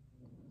mission.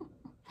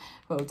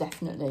 Well,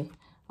 definitely.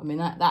 I mean,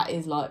 that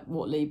is like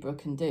what Libra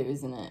can do,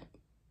 isn't it?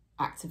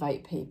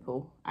 Activate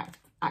people,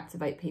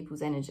 activate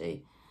people's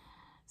energy.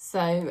 So,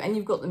 and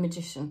you've got the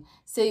Magician.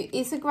 So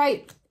it's a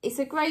great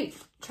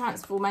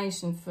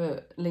transformation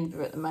for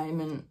Libra at the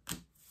moment.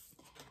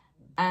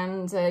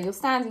 And you're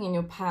standing in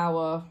your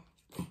power.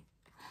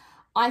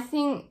 I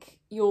think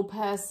your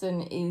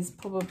person is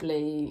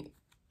probably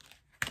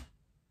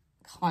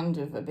kind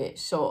of a bit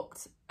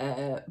shocked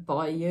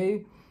by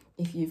you,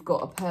 if you've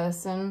got a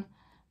person,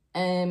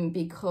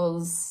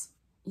 because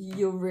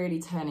you're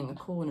really turning a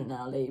corner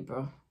now,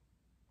 Libra.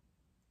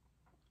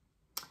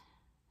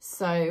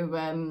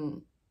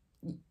 So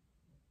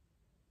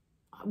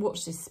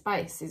watch this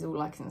space is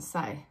all I can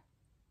say.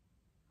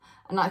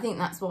 And I think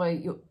that's why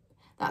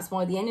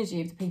the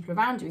energy of the people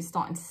around you is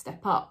starting to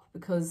step up,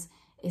 because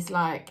it's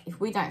like, if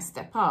we don't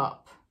step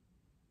up,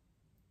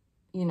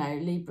 you know,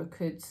 Libra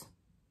could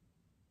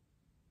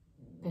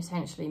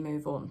potentially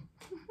move on.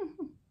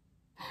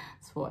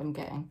 That's what I'm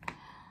getting.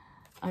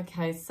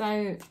 Okay,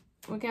 so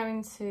we're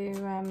going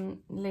to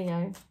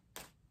Leo.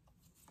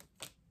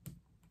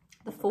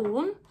 The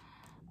Fawn.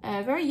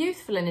 Very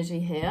youthful energy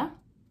here.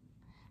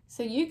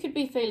 So you could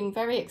be feeling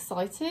very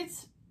excited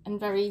and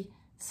very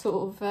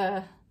sort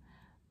of,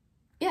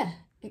 yeah,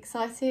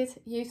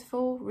 excited,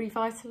 youthful,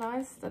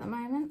 revitalised at the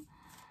moment.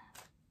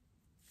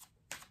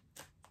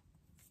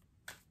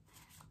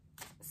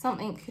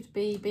 Something could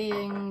be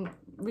being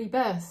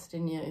rebirthed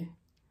in you.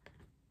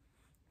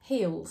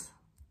 Healed.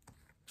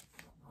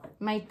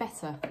 Made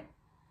better.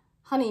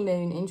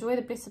 Honeymoon. Enjoy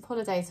the bliss of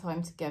holiday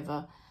time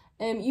together.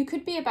 You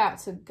could be about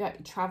to go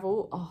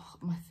travel. Oh,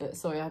 my foot.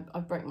 Sorry, I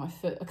broke my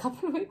foot a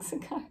couple of weeks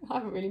ago. I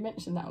haven't really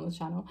mentioned that on the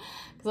channel,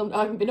 because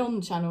I haven't been on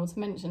the channel to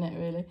mention it,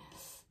 really.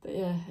 But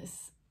yeah,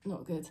 it's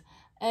not good.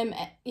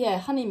 Yeah,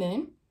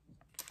 honeymoon.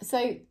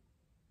 So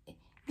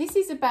this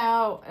is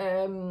about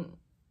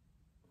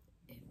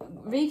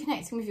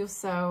reconnecting with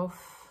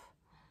yourself.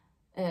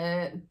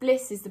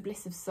 Bliss is the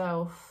bliss of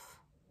self.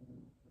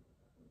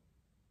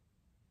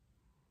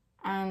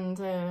 And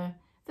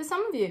for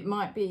some of you, it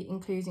might be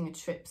including a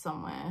trip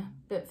somewhere.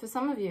 But for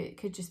some of you, it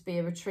could just be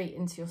a retreat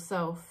into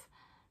yourself,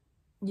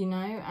 you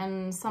know.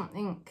 And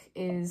something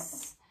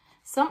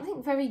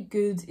very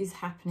good is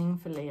happening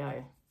for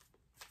Leo.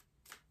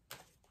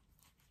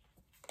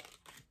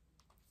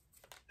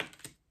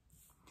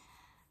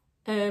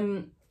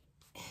 You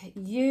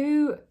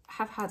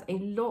have had a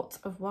lot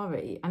of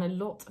worry and a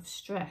lot of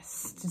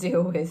stress to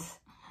deal with.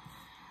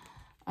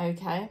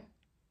 Okay.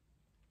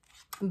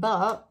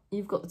 But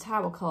you've got the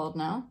Tower card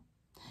now.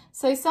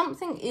 So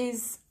something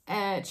is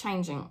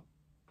changing.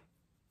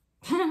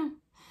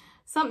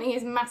 Something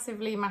is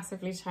massively,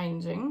 massively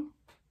changing.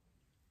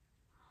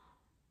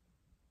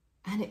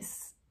 And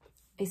it's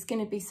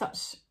going to be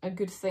such a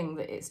good thing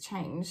that it's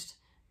changed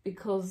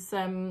because,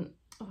 oh,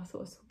 I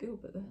thought I saw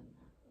Gilbert there.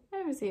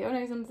 Where is he? Oh, no,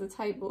 he's under the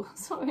table.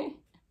 Sorry.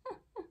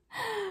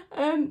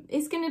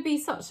 It's going to be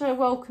such a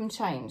welcome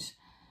change,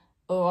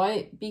 all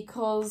right,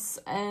 because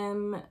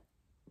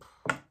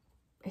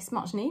it's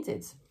much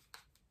needed.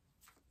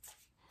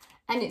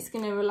 And it's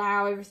going to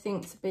allow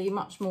everything to be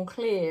much more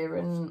clear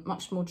and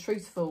much more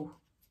truthful.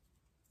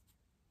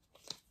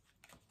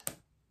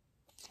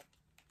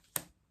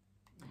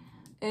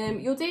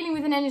 You're dealing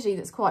with an energy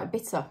that's quite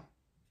bitter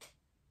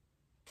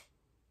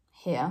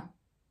here.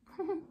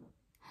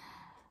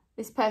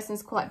 This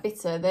person's quite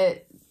bitter.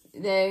 They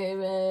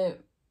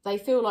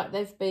feel like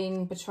they've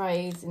been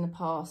betrayed in the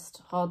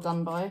past, hard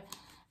done by,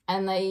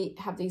 and they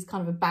have these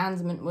kind of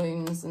abandonment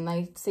wounds and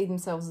they see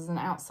themselves as an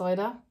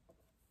outsider.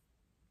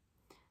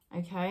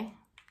 Okay.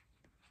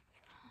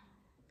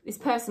 This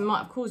person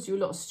might have caused you a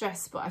lot of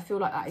stress, but I feel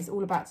like that is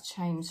all about to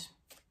change.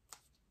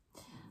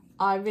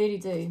 I really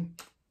do.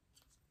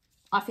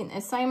 I think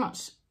there's so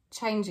much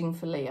changing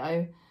for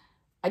Leo.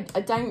 I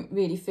don't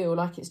really feel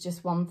like it's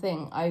just one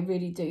thing. I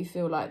really do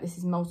feel like this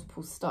is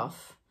multiple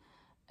stuff.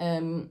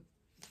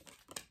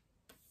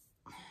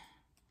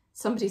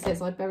 Somebody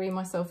says, I bury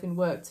myself in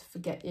work to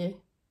forget you.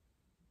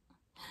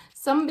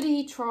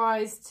 Somebody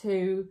tries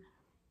to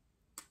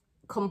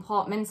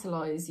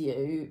compartmentalise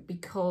you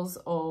because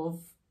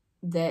of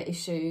their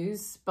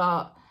issues,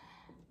 but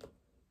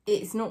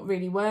it's not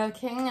really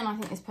working. And I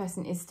think this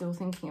person is still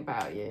thinking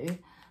about you.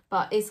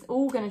 But it's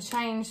all going to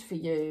change for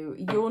you.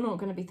 You're not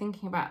going to be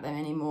thinking about them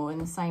anymore in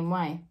the same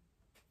way.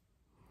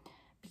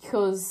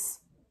 Because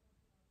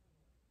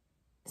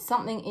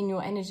something in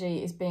your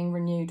energy is being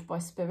renewed by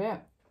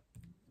spirit.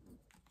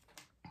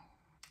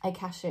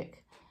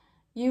 Akashic.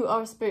 You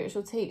are a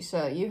spiritual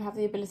teacher. You have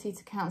the ability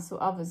to counsel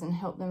others and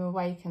help them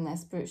awaken their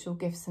spiritual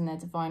gifts and their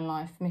divine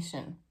life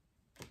mission.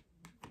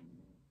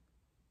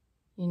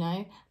 You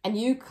know? And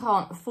you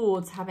can't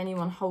afford to have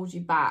anyone hold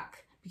you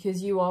back.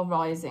 Because you are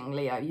rising,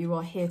 Leo. You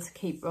are here to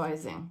keep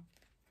rising.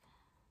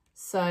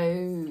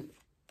 So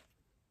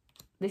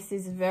this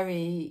is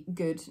very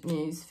good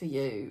news for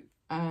you.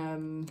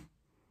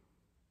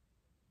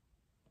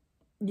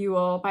 You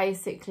are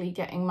basically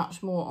getting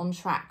much more on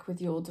track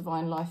with your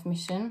divine life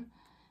mission.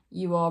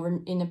 You are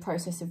in the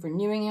process of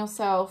renewing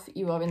yourself.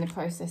 You are in the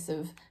process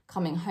of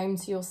coming home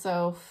to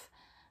yourself.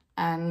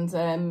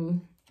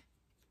 And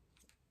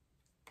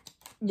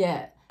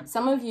yeah.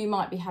 Some of you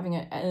might be having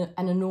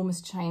an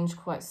enormous change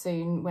quite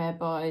soon,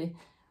 whereby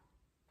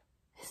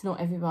it's not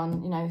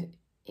everyone, you know,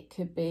 it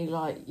could be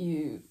like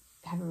you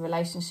have a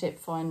relationship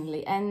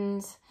finally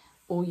end,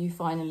 or you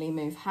finally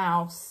move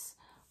house,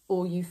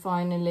 or you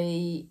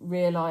finally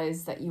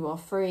realise that you are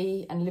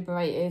free and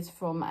liberated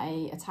from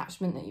a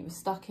attachment that you were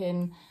stuck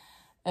in,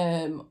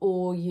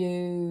 or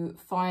you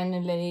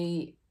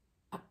finally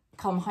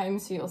come home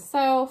to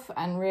yourself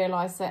and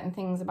realise certain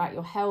things about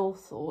your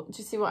health, or do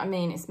you see what I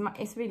mean? It's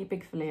really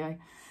big for Leo.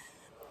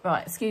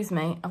 Right, excuse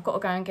me, I've got to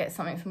go and get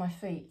something for my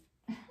feet.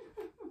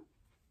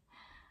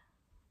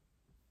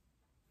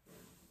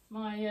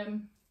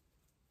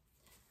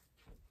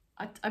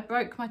 I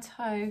broke my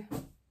toe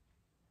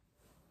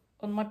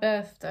on my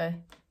birthday.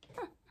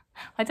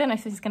 I don't know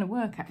if this is going to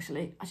work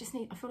actually. I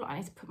feel like I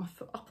need to put my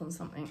foot up on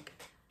something.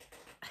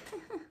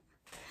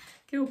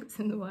 Gilbert's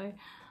in the way.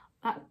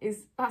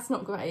 That's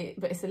not great,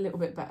 but it's a little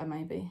bit better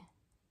maybe.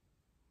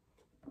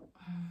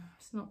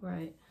 It's not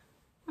great.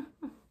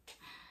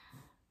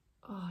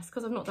 Oh, it's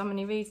because I've not done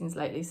many readings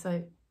lately,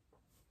 so...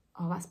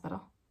 Oh, that's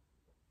better.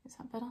 Is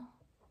that better?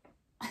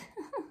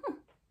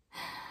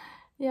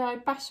 Yeah, I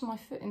bashed my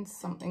foot into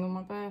something on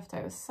my birthday.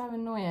 It was so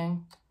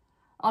annoying.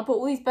 I bought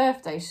all these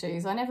birthday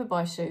shoes. I never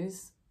buy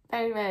shoes.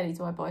 Very rarely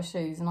do I buy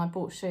shoes, and I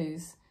bought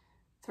shoes.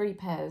 3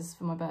 pairs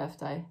for my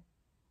birthday.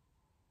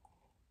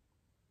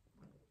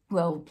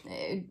 Well,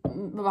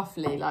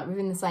 roughly, like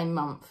within the same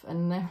month,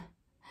 and I've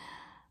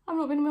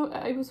not been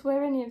able to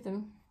wear any of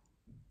them.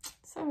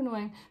 So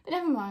annoying, but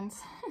never mind.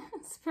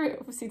 Spirit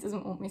obviously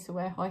doesn't want me to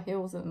wear high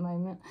heels at the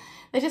moment.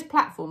 They're just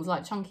platforms,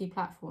 like chunky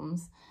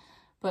platforms.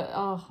 But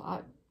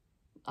oh,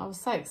 I was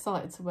so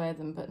excited to wear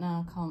them, but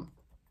now I can't.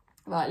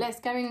 Right, let's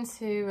go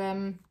into,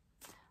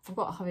 I've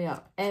got to hurry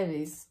up.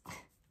 Aries.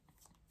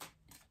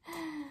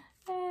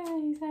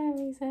 Aries.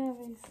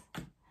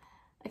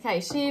 Okay,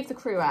 She of the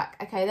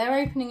Cruac. Okay, they're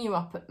opening you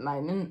up at the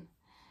moment.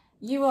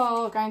 You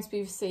are going to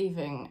be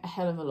receiving a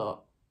hell of a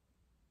lot.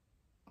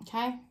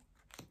 Okay?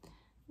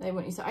 They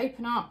want you to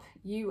open up.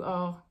 You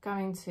are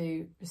going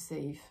to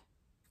receive.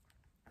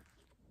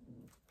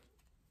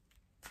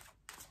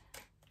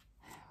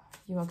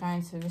 You are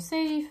going to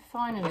receive,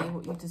 finally,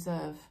 what you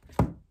deserve.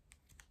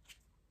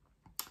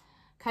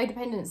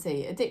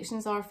 Codependency.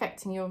 Addictions are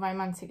affecting your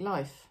romantic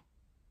life.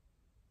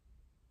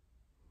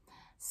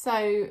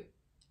 So,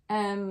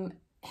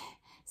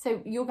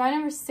 so you're going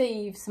to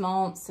receive some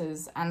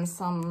answers and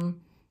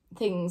some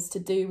things to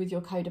do with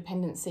your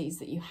codependencies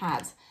that you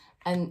had.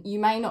 And you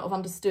may not have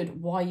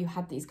understood why you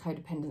had these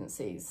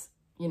codependencies.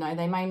 You know,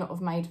 they may not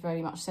have made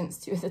very much sense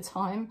to you at the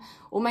time.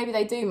 Or maybe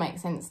they do make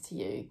sense to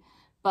you.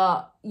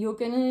 But you're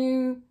going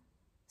to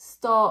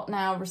start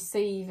now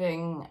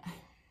receiving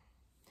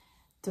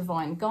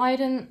divine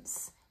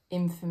guidance,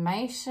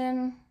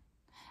 information,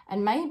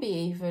 and maybe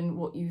even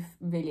what you've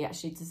really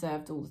actually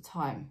deserved all the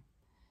time.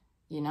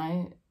 You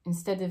know,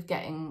 instead of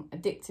getting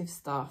addictive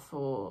stuff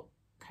or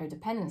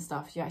codependent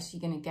stuff, you're actually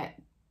going to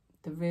get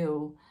the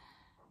real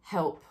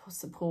help,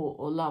 support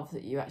or love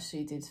that you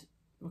actually did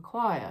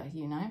require,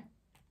 you know.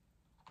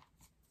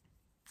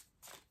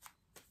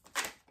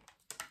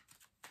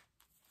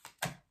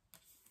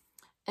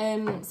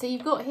 So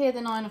you've got here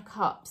the 9 of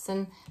Cups,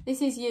 and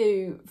this is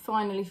you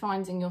finally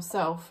finding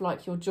yourself,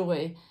 like your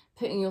joy,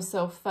 putting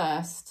yourself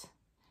first,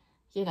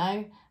 you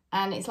know,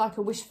 and it's like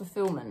a wish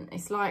fulfillment.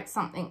 It's like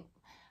something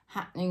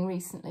happening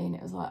recently and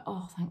it was like,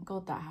 oh, thank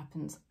God that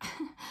happened.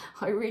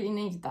 I really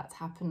needed that to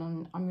happen,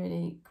 and I'm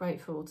really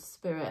grateful to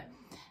Spirit.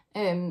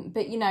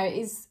 But, you know, it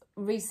is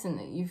recent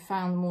that you've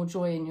found more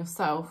joy in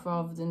yourself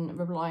rather than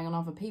relying on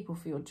other people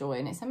for your joy,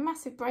 and it's a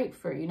massive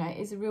breakthrough, you know, it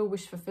is a real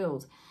wish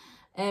fulfilled.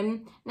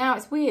 Now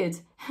it's weird.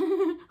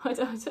 I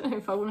don't know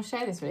if I want to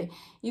share this really.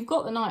 You've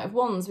got the Knight of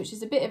Wands, which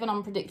is a bit of an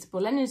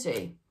unpredictable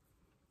energy.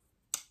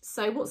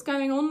 So what's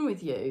going on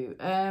with you?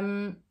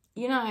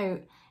 You know,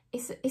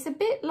 it's a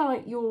bit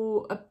like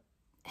you're,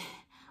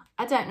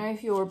 I don't know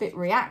if you're a bit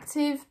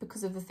reactive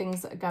because of the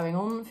things that are going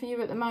on for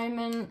you at the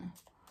moment.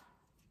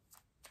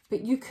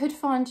 But you could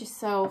find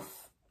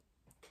yourself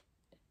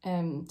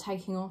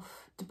taking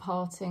off,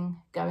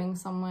 departing, going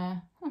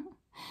somewhere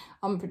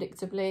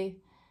unpredictably.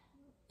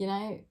 You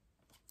know,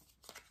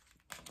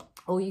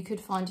 or you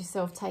could find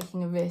yourself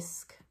taking a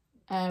risk.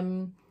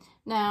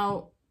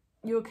 Now,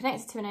 you're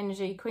connected to an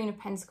energy, Queen of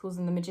Pentacles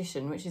and the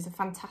Magician, which is a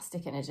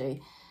fantastic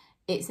energy.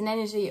 It's an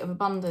energy of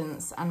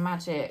abundance and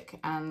magic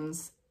and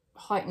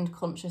heightened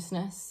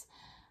consciousness.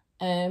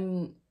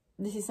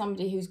 This is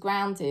somebody who's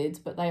grounded,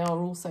 but they are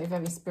also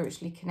very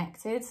spiritually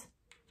connected.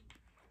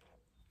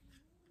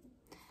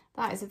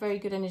 That is a very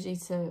good energy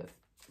to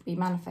be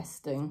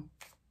manifesting.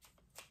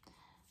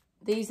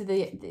 These are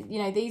the, you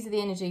know, these are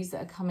the energies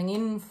that are coming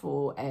in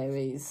for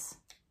Aries.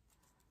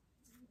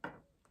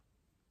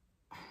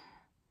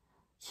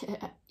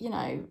 Yeah, you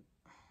know,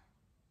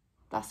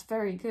 that's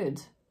very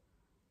good.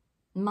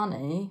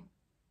 Money,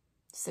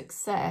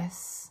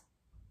 success,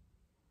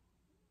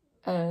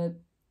 and,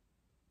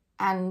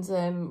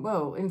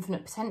 well,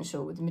 infinite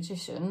potential with the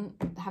Magician,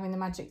 having the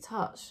magic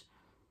touch.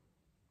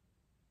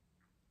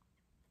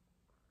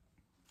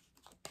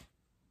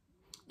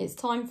 It's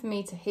time for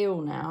me to heal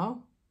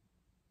now.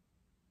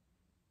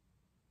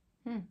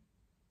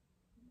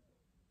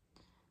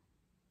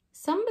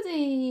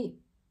 Somebody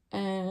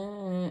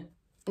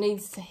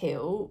needs to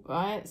heal,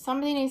 right?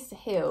 Somebody needs to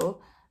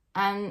heal,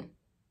 and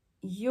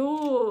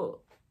you're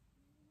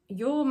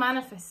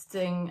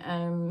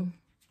manifesting,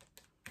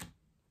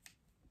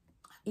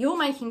 you're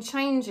making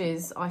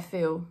changes, I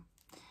feel,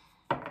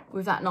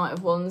 with that Knight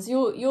of Wands.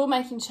 You're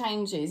making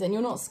changes, and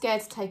you're not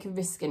scared to take a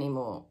risk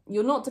anymore.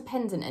 You're not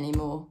dependent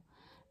anymore.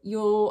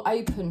 You're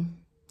open.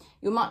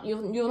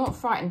 You're not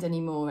frightened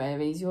anymore,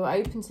 Aries. You're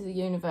open to the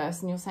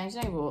universe, and you're saying,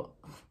 you know what?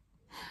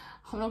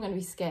 I'm not going to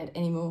be scared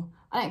anymore.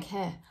 I don't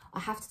care. I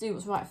have to do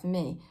what's right for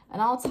me,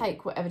 and I'll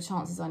take whatever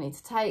chances I need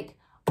to take.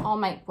 I'll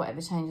make whatever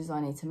changes I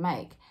need to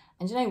make.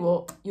 And you know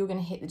what? You're going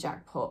to hit the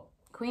jackpot.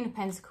 Queen of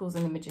Pentacles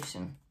and the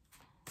Magician.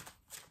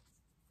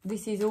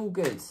 This is all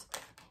good.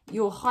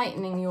 You're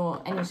heightening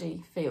your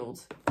energy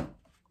field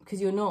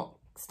because you're not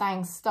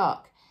staying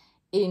stuck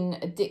in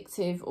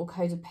addictive or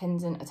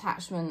codependent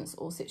attachments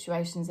or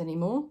situations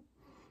anymore.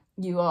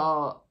 You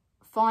are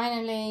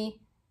finally,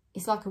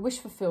 it's like a wish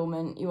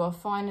fulfillment. You are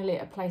finally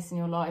at a place in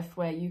your life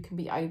where you can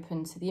be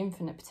open to the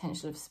infinite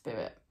potential of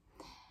Spirit.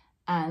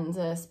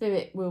 And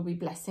Spirit will be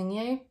blessing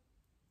you.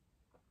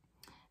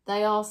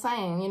 They are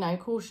saying, you know,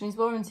 caution is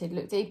warranted.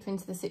 Look deeper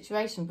into the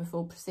situation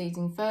before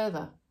proceeding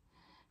further.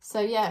 So,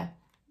 yeah,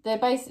 they're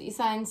basically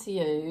saying to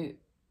you,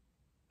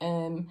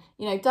 you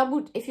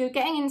know, if you're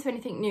getting into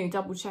anything new,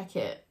 double check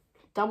it.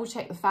 Double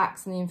check the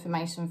facts and the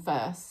information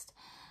first.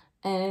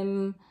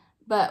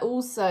 But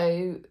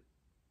also,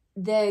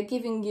 they're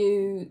giving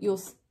you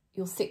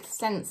your sixth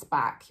sense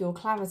back, your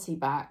clarity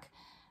back.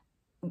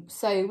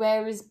 So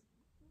whereas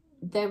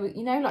there,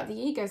 you know, like the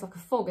ego is like a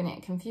fog, and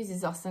it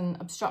confuses us and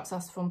obstructs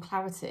us from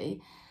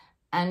clarity.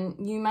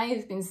 And you may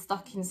have been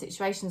stuck in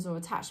situations or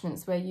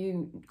attachments where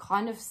you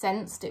kind of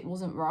sensed it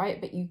wasn't right,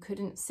 but you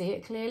couldn't see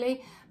it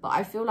clearly. But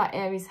I feel like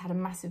Aries had a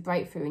massive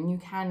breakthrough, and you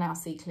can now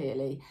see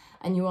clearly.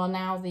 And you are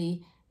now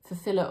the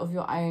fulfiller of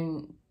your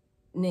own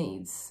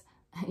needs,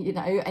 you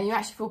know, and you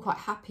actually feel quite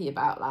happy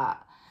about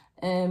that.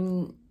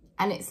 And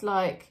it's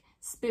like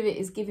Spirit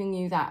is giving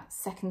you that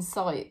second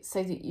sight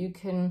so that you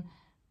can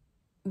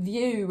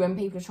view when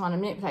people are trying to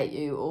manipulate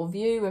you, or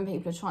view when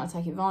people are trying to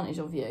take advantage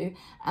of you,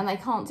 and they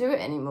can't do it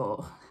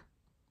anymore.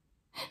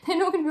 They're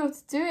not going to be able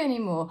to do it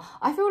anymore.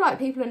 I feel like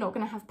people are not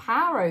going to have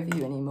power over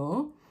you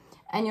anymore,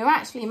 and you're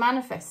actually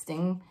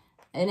manifesting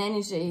an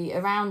energy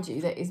around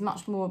you that is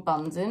much more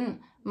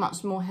abundant,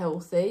 much more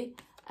healthy,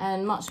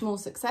 and much more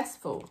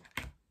successful.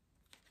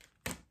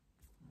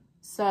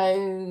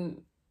 So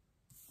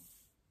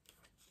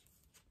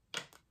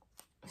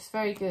it's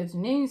very good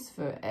news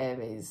for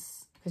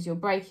Aries, because you're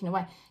breaking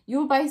away.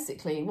 You're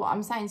basically, what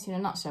I'm saying to you in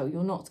a nutshell,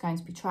 you're not going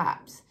to be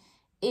trapped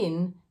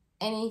in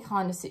any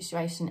kind of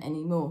situation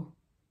anymore.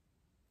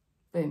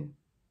 Boom.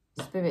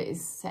 Spirit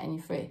is setting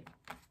you free.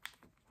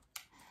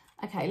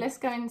 Okay, let's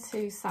go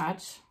into Sag.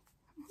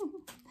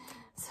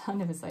 So I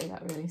never say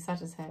that really,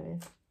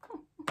 Sagittarius.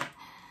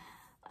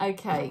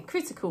 Okay,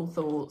 critical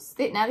thoughts.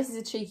 Now this is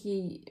a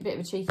bit of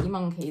a cheeky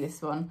monkey, this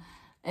one.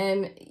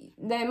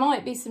 There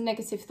might be some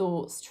negative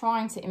thoughts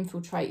trying to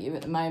infiltrate you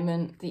at the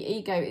moment. The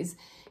ego is,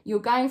 you're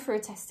going through a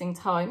testing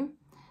time,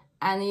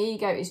 and the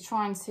ego is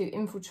trying to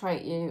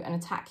infiltrate you and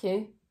attack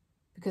you,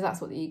 because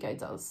that's what the ego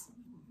does.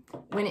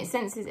 When it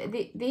senses,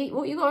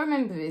 what you've got to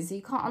remember is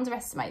you can't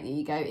underestimate the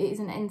ego. It is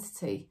an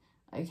entity,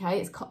 okay?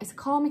 It's a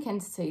karmic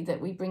entity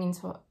that we bring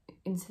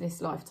into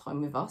this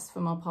lifetime with us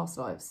from our past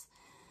lives.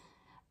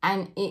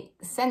 And it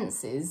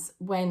senses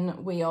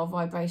when we are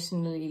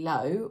vibrationally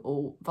low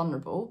or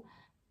vulnerable.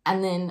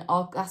 And then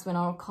that's when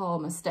our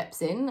karma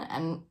steps in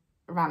and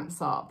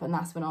ramps up. And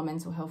that's when our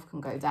mental health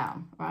can go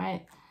down,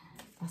 right?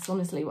 That's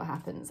honestly what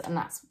happens. And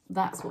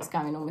that's what's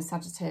going on with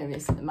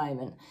Sagittarius at the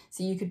moment.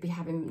 So you could be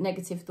having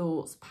negative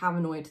thoughts,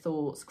 paranoid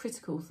thoughts,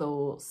 critical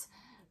thoughts,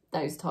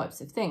 those types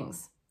of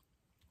things.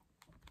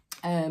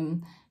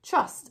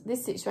 Trust.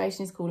 This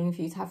situation is calling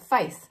for you to have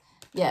faith.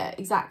 Yeah,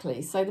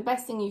 exactly. So the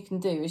best thing you can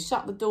do is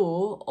shut the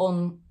door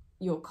on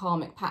your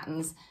karmic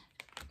patterns,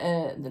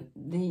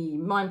 the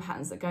mind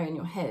patterns that go in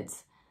your head.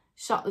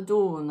 Shut the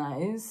door on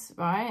those,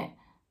 right?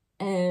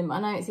 I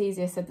know it's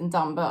easier said than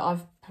done, but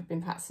I've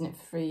been practicing it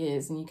for 3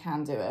 years and you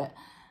can do it.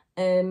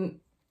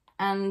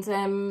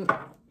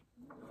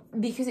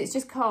 Because it's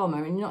just karma,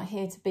 and you're not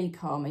here to be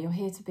karma. You're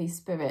here to be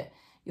spirit.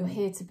 You're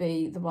here to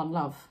be the one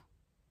love.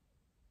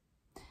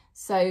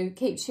 So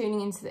keep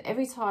tuning into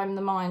every time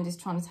the mind is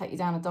trying to take you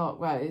down a dark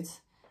road,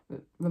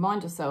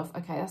 remind yourself,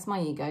 okay, that's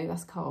my ego,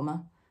 that's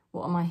karma.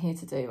 What am I here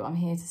to do? I'm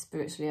here to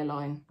spiritually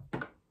align.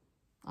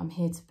 I'm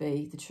here to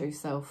be the true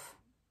self,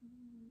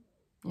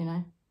 you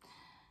know?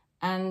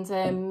 And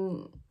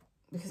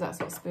because that's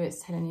what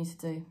Spirit's telling you to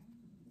do.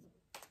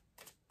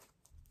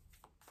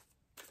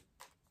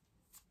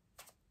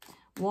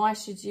 Why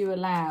should you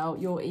allow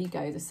your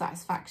ego the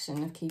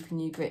satisfaction of keeping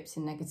you gripped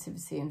in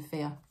negativity and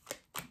fear?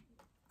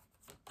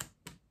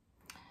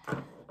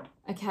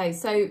 Okay,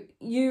 so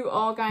you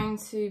are going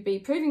to be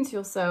proving to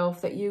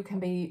yourself that you can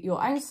be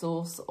your own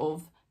source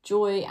of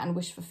joy and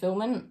wish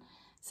fulfillment.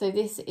 So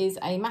this is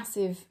a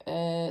massive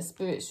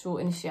spiritual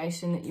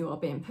initiation that you are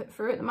being put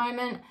through at the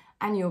moment,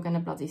 and you're going to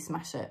bloody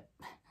smash it.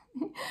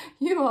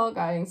 You are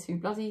going to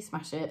bloody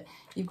smash it.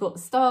 You've got the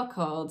Star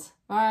card,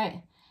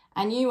 right?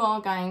 And you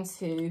are going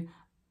to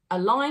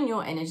align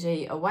your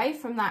energy away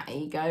from that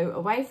ego,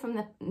 away from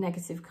the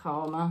negative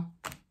karma,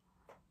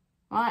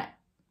 right?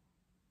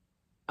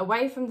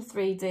 Away from the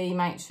 3D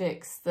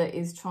matrix that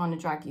is trying to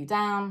drag you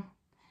down,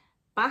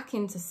 back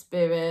into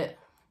spirit,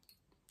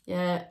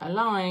 yeah,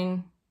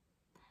 align.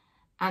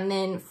 And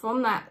then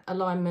from that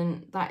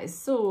alignment, that is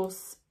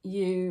source,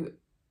 you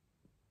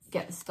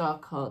get the Star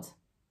card,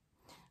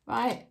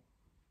 right?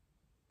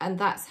 And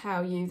that's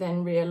how you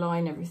then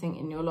realign everything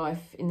in your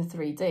life in the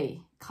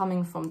 3D,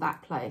 coming from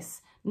that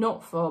place,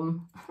 not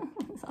from,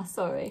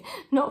 sorry,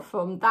 not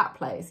from that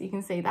place. You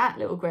can see that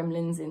little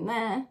gremlin's in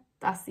there.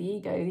 That's the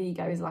ego. The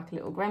ego is like a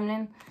little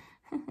gremlin.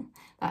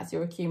 That's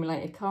your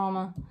accumulated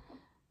karma.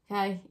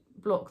 Okay,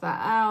 block that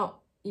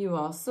out. You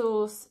are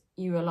source.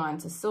 You align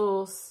to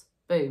source.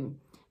 Boom.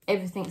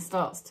 Everything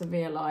starts to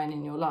realign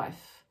in your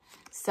life.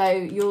 So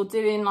you're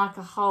doing like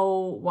a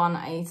whole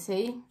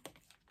 180.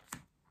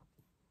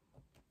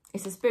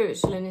 It's a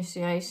spiritual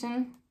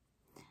initiation.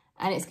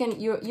 And it's going to,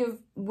 you're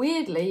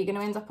weirdly, you're going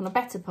to end up on a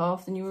better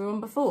path than you were on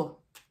before.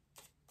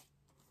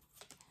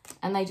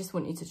 And they just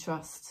want you to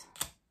trust.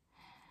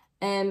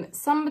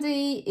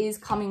 Somebody is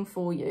coming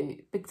for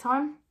you big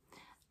time,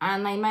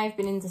 and they may have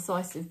been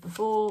indecisive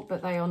before,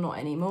 but they are not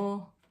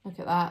anymore. Look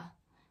at that.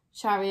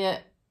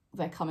 Chariot,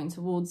 they're coming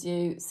towards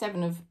you.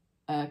 7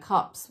 of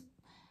Cups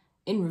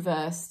in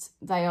reversed.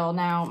 They are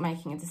now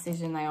making a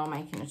decision. They are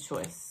making a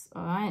choice,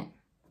 all right?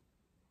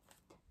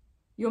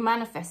 You're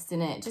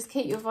manifesting it. Just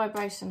keep your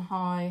vibration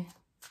high.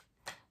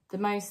 The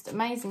most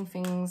amazing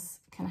things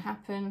can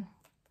happen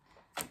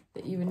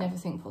that you would never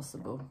think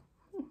possible.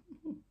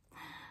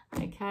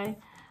 Okay,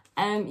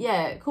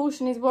 yeah,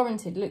 caution is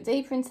warranted. Look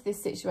deeper into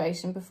this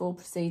situation before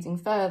proceeding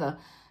further.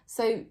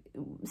 So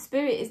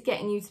Spirit is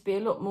getting you to be a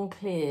lot more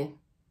clear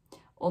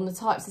on the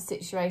types of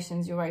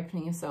situations you're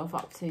opening yourself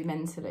up to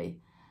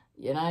mentally,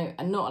 you know,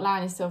 and not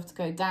allowing yourself to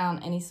go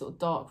down any sort of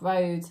dark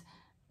road.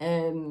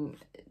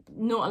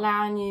 not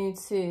allowing you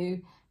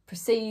to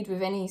proceed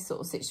with any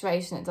sort of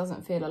situation that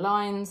doesn't feel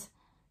aligned.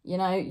 You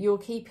know, you're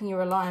keeping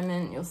your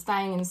alignment, you're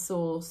staying in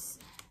source.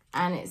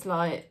 And it's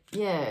like,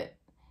 yeah,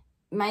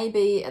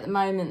 maybe at the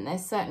moment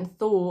there's certain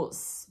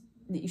thoughts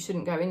that you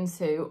shouldn't go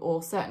into,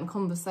 or certain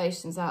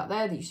conversations out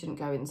there that you shouldn't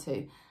go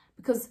into,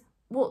 because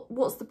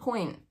what's the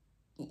point?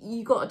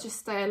 You got to just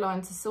stay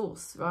aligned to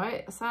source,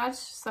 right, Sag?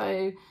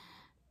 So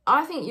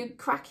I think you're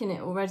cracking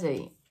it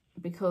already,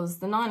 because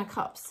the 9 of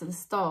Cups to the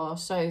Star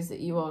shows that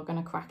you are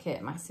going to crack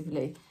it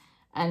massively.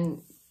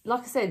 And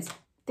like I said,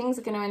 things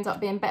are going to end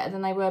up being better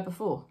than they were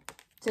before.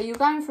 So you're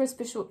going for a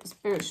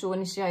spiritual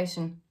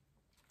initiation,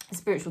 a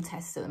spiritual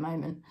test at the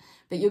moment,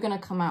 but you're going to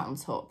come out on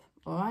top,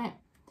 all right?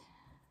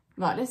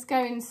 Right, let's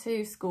go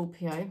into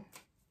Scorpio.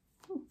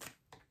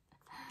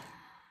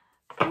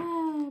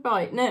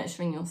 Right,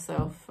 nurturing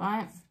yourself,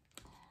 right?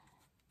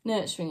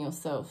 Nurturing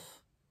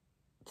yourself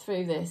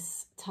through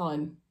this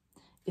time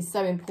is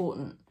so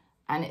important,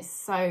 and it's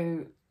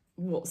so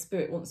what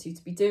Spirit wants you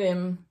to be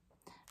doing,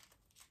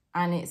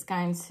 and it's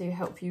going to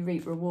help you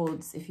reap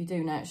rewards if you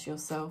do nurture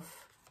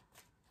yourself.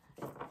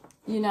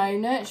 You know,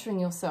 nurturing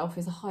yourself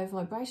is a high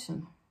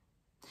vibration,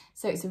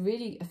 so it's a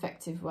really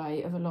effective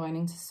way of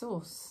aligning to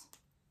source.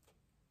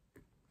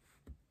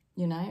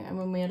 You know, and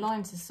when we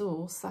align to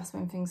source, that's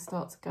when things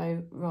start to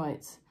go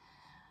right.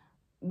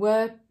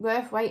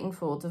 Worth waiting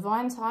for.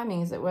 Divine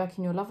timing is at work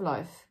in your love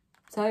life.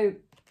 So,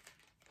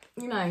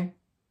 you know,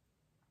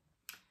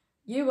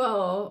 you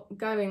are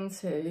going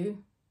to,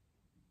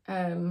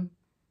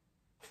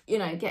 you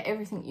know, get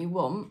everything you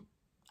want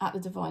at the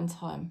divine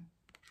time.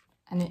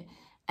 And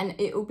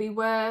it will be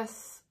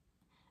worth,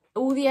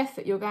 all the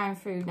effort you're going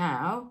through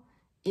now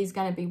is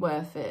going to be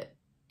worth it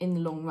in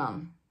the long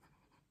run.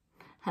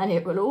 And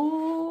it will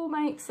all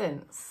make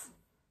sense.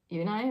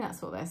 You know,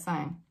 that's what they're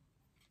saying.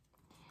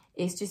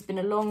 It's just been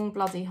a long,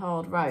 bloody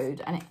hard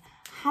road, and it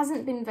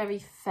hasn't been very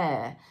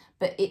fair,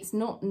 but it's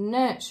not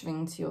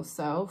nurturing to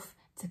yourself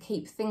to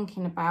keep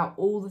thinking about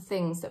all the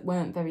things that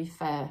weren't very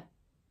fair.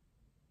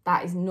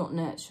 That is not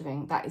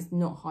nurturing. That is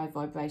not high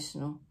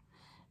vibrational.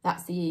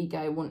 That's the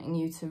ego wanting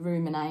you to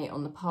ruminate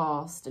on the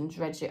past and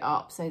dredge it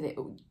up, so that,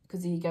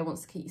 because the ego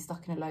wants to keep you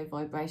stuck in a low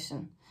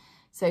vibration.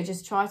 So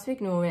just try to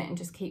ignore it and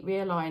just keep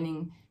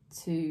realigning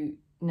to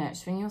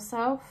nurturing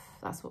yourself.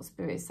 That's what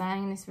Spirit is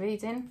saying in this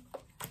reading.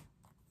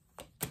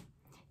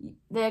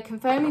 They're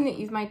confirming that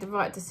you've made the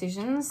right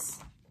decisions.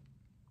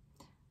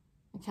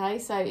 Okay,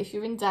 so if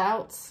you're in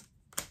doubt,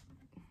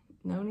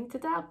 no need to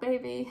doubt,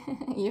 baby.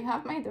 You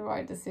have made the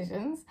right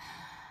decisions.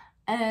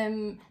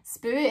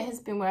 Spirit has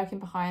been working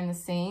behind the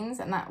scenes,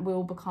 and that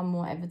will become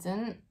more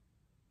evident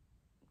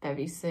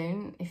very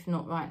soon, if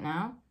not right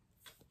now.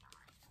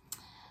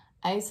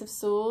 Ace of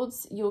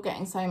Swords, you're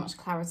getting so much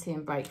clarity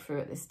and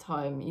breakthrough at this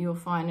time. You're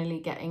finally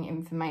getting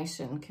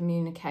information,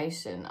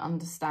 communication,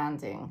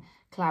 understanding,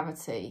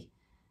 clarity,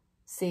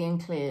 seeing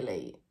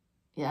clearly,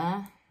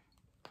 yeah?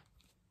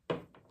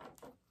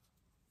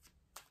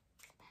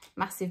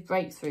 Massive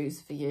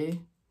breakthroughs for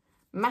you.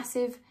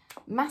 Massive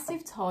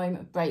time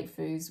of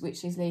breakthroughs,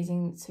 which is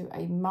leading to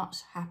a much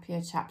happier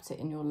chapter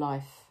in your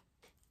life.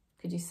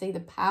 Could you see the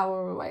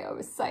power of the way I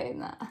was saying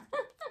that?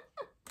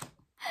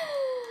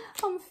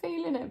 I'm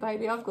feeling it,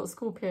 baby. I've got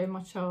Scorpio in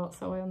my chart,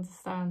 so I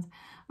understand.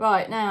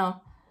 Right,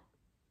 now,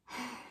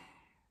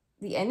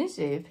 the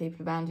energy of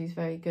people around you is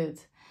very good.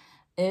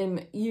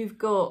 You've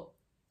got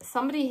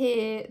somebody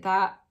here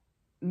that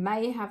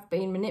may have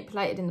been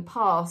manipulated in the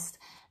past,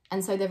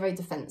 and so they're very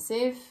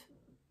defensive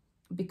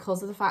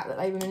because of the fact that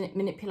they were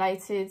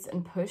manipulated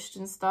and pushed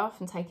and stuff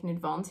and taken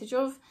advantage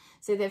of.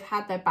 So they've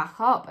had their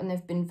back up and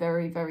they've been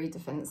very, very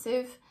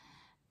defensive.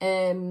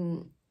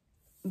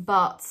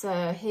 But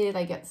here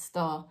they get the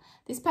Star.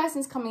 This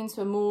person's coming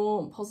into a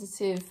more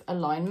positive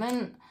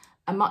alignment,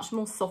 a much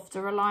more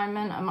softer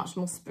alignment, a much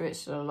more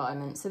spiritual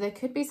alignment. So there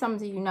could be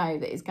somebody you know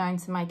that is going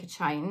to make a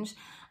change,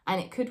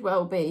 and it could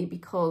well be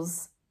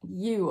because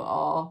you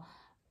are,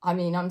 I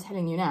mean, I'm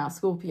telling you now,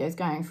 Scorpio is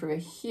going through a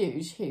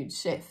huge, huge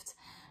shift.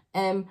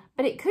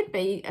 But it could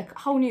be a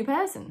whole new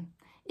person.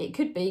 It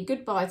could be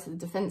goodbye to the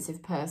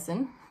defensive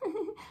person.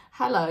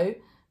 Hello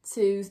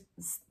to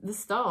the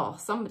Star,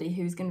 somebody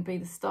who's going to be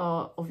the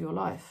star of your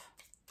life.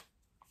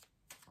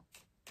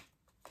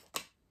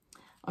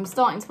 I'm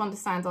starting to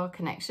understand our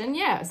connection.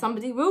 Yeah,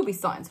 somebody will be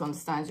starting to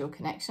understand your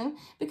connection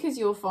because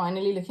you're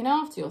finally looking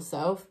after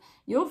yourself.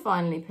 You're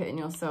finally putting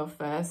yourself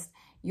first.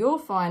 You're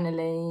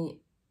finally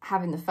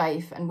having the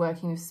faith and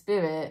working with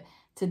Spirit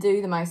to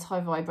do the most high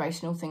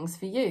vibrational things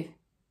for you.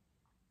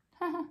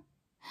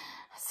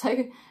 So,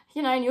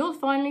 you know, and you're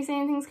finally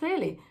seeing things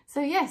clearly.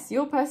 So yes,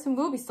 your person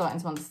will be starting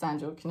to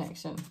understand your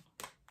connection.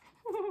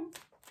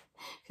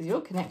 Because your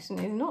connection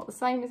is not the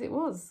same as it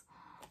was.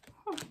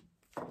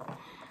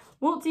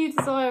 What do you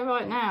desire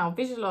right now?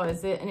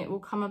 Visualize it and it will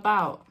come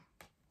about.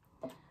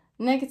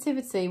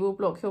 Negativity will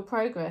block your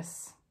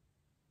progress.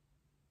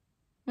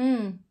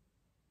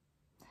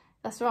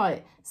 That's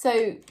right.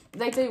 So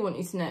they do want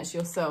you to nurture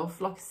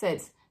yourself. Like I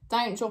said,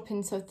 don't drop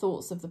into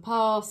thoughts of the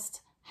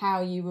past,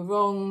 how you were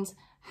wronged,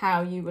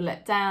 how you were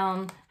let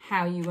down,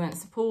 how you weren't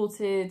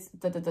supported,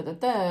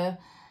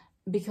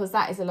 because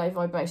that is a low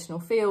vibrational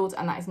field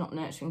and that is not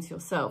nurturing to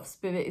yourself.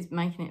 Spirit is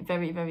making it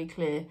very, very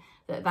clear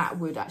that that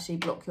would actually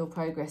block your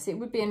progress. It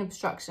would be an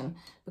obstruction,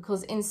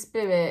 because in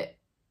spirit,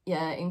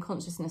 yeah, in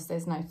consciousness,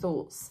 there's no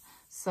thoughts.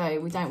 So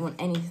we don't want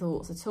any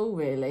thoughts at all,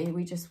 really.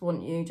 We just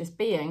want you just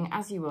being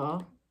as you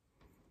are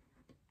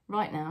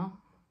right now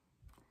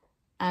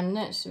and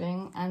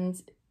nurturing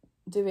and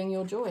doing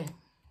your joy,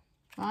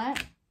 right?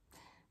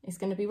 It's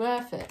going to be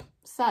worth it.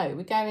 So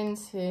we go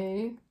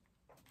into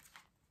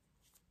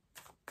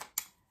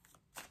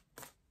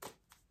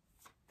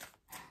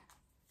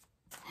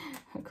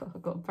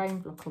I've got a brain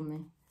block on me.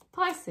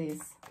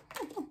 Pisces.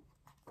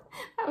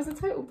 That was a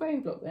total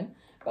brain block then.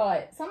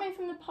 Right, something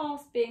from the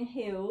past being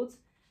healed,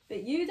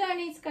 but you don't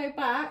need to go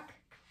back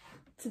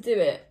to do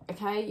it,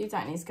 okay? You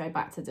don't need to go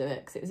back to do it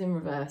because it was in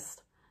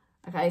reverse.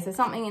 Okay, so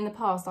something in the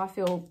past I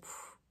feel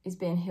is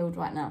being healed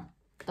right now.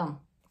 Done.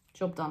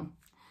 Job done.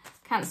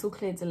 Cancel,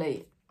 clear,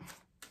 delete.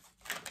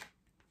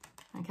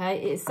 Okay,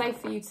 it is safe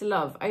for you to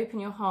love. Open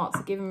your heart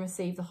to give and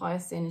receive the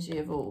highest energy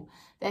of all.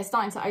 They're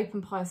starting to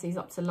open Pisces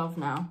up to love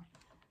now.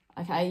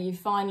 Okay, you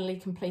finally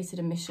completed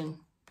a mission.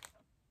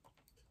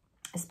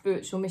 A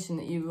spiritual mission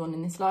that you were on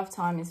in this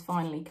lifetime is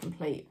finally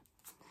complete.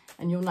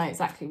 And you'll know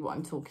exactly what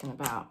I'm talking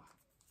about.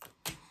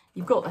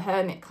 You've got the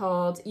Hermit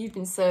card. You've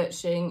been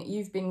searching.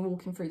 You've been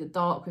walking through the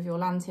dark with your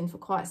lantern for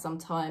quite some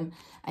time.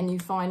 And you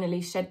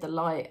finally shed the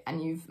light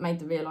and you've made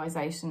the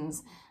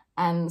realizations.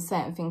 And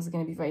certain things are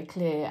going to be very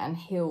clear and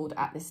healed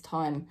at this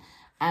time.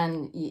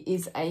 And it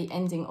is a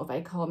ending of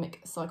a karmic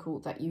cycle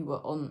that you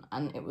were on.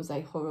 And it was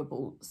a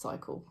horrible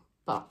cycle.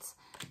 But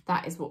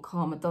that is what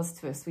karma does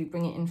to us. We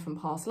bring it in from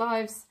past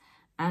lives.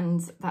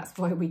 And that's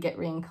why we get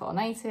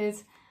reincarnated.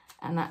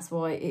 And that's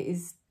why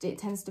it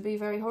tends to be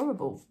very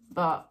horrible.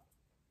 But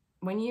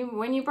when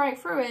you break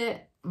through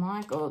it,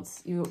 my God,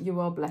 you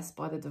are blessed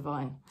by the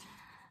divine.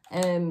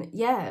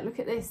 Yeah, look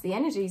at this. The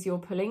energies you're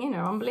pulling in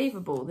are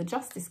unbelievable. The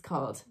Justice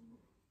card.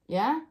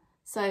 Yeah?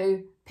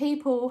 So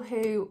people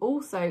who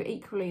also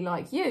equally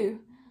like you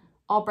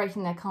are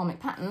breaking their karmic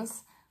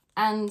patterns.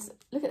 And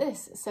look at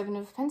this, Seven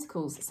of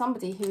Pentacles.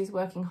 Somebody who is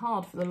working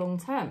hard for the long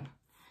term.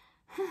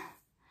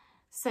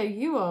 So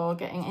you are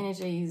getting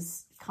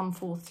energies come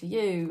forth to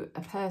you,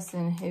 a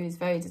person who is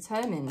very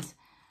determined.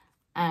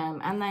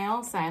 And they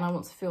are saying, I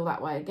want to feel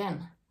that way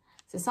again.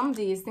 So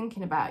somebody is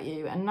thinking about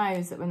you and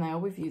knows that when they are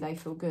with you, they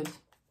feel good.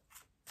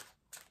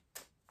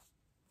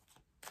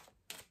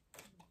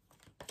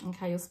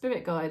 Okay, your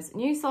spirit guides.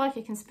 New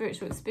psychic and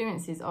spiritual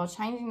experiences are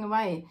changing the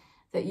way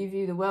that you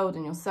view the world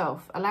and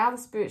yourself. Allow the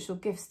spiritual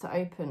gifts to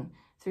open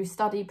through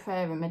study,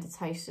 prayer and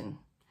meditation.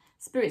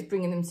 Spirit's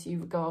bringing them to you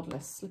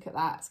regardless. Look at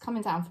that. It's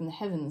coming down from the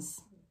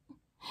heavens.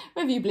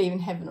 Whether you believe in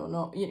heaven or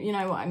not, you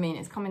know what I mean.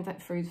 It's coming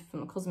through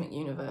from the cosmic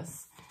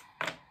universe.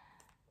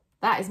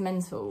 That is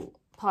mental.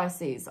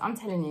 Pisces, I'm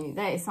telling you,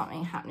 there is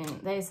something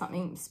happening. There is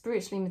something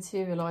spiritually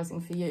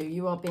materialising for you.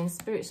 You are being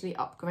spiritually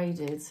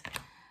upgraded.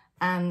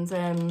 And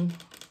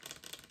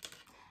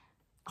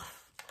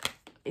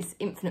it's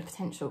infinite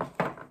potential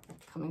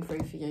coming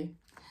through for you.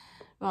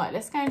 Right,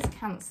 let's go into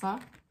Cancer.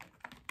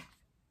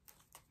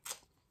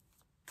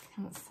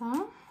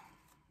 Cancer.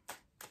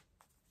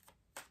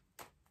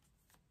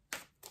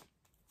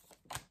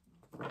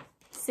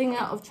 Singer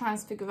of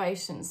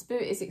Transfiguration.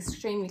 Spirit is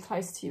extremely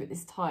close to you at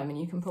this time and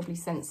you can probably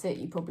sense it.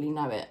 You probably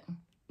know it.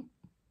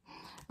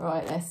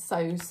 Right, they're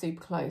so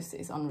super close.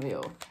 It's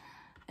unreal.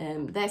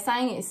 They're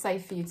saying it is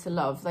safe for you to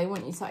love. They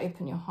want you to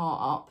open your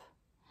heart up.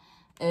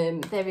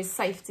 There is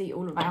safety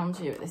all around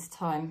you at this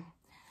time.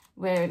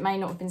 Where it may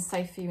not have been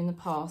safe for you in the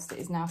past, it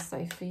is now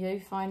safe for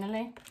you,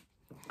 finally.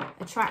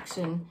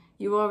 Attraction.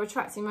 You are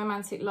attracting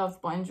romantic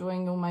love by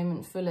enjoying your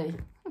moment fully.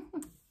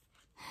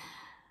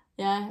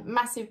 Yeah,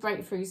 massive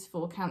breakthroughs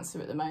for Cancer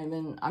at the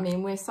moment. I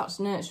mean, we're such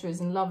nurturers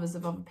and lovers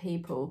of other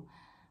people.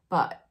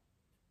 But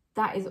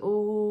that is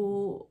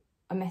all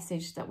a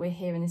message that we're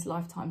here in this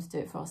lifetime to do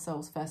it for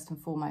ourselves first and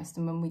foremost.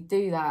 And when we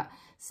do that,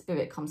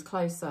 spirit comes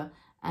closer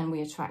and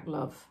we attract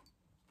love.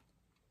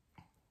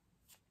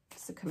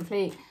 It's a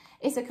complete,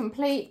 I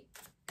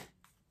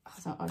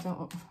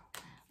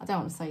don't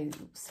want to say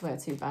swear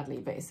too badly,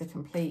 but it's a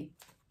complete,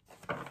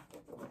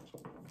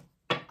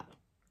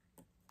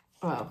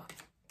 well,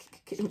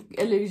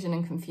 illusion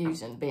and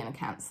confusion being a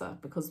Cancer,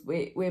 because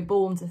we're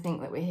born to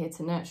think that we're here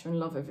to nurture and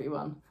love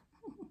everyone.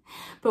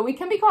 But we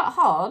can be quite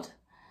hard.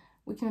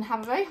 We can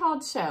have a very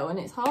hard shell and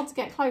it's hard to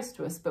get close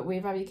to us, but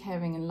we're very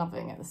caring and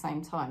loving at the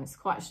same time. It's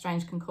quite a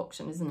strange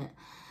concoction, isn't it?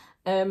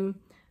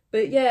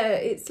 But yeah,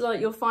 it's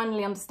like you're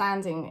finally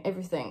understanding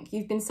everything.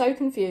 You've been so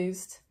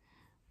confused.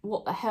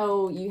 What the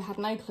hell? You had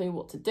no clue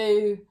what to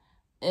do.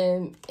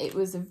 It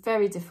was a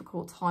very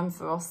difficult time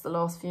for us the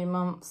last few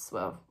months.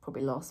 Well,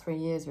 probably last 3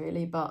 years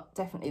really, but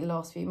definitely the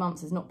last few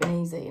months has not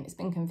been easy and it's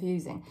been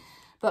confusing.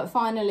 But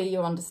finally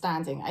you're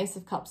understanding. Ace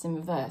of Cups in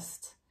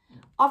reversed.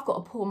 I've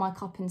got to pour my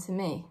cup into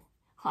me.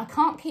 I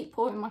can't keep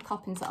pouring my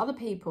cup into other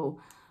people.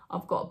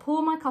 I've got to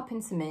pour my cup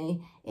into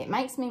me. It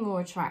makes me more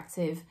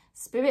attractive.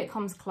 Spirit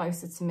comes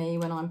closer to me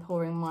when I'm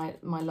pouring my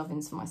love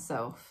into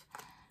myself.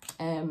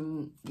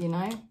 You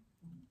know.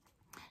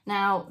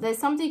 Now, there's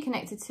somebody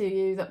connected to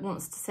you that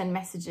wants to send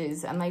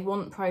messages and they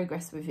want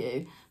progress with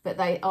you, but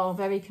they are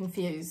very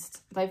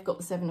confused. They've got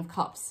the 7 of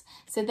Cups.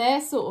 So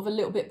they're sort of a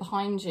little bit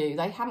behind you.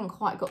 They haven't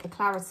quite got the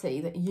clarity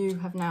that you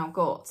have now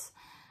got.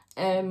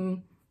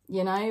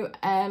 You know,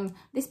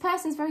 this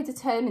person's very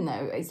determined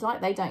though. It's like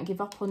they don't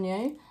give up on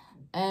you.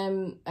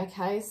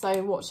 Okay,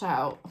 so watch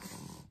out.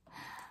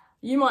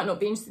 You might not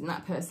be interested in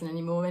that person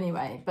anymore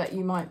anyway, but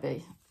you might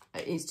be.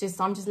 It's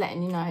just, I'm just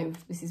letting you know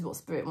this is what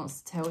Spirit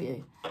wants to tell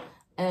you.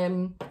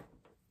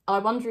 I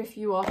wonder if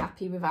you are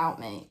happy without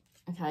me.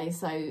 Okay,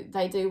 so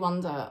they do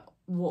wonder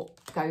what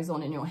goes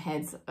on in your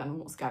head and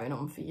what's going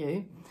on for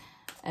you.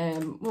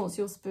 What's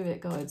your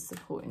spirit guide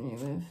supporting you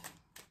with?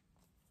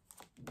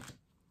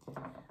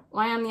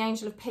 I am the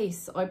angel of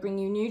peace. I bring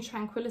you new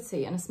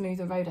tranquility and a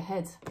smoother road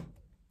ahead.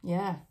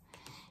 Yeah.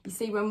 You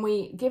see, when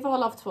we give our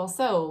love to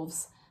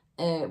ourselves,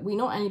 we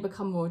not only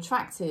become more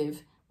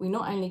attractive, we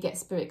not only get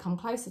spirit come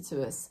closer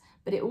to us,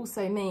 but it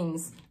also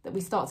means that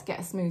we start to get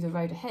a smoother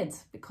road ahead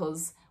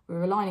because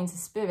we're aligning to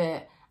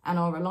spirit and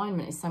our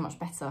alignment is so much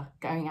better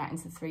going out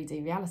into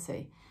 3D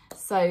reality.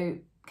 So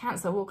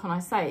Cancer, what can I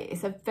say?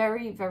 It's a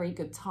very, very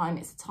good time.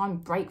 It's a time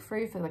of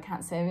breakthrough for the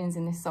Cancerians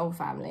in this soul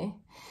family.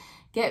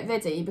 Get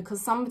ready because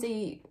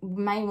somebody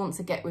may want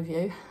to get with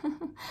you,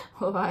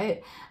 all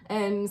right?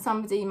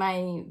 Somebody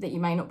that you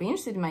may not be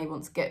interested in may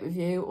want to get with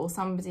you, or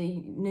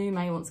somebody new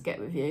may want to get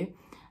with you.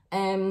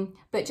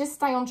 But just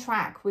stay on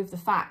track with the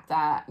fact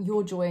that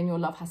your joy and your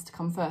love has to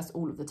come first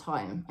all of the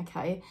time,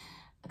 okay?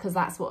 Because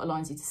that's what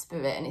aligns you to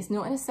spirit. And it's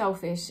not in a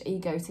selfish,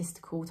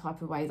 egotistical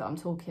type of way that I'm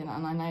talking,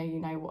 and I know you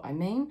know what I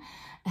mean.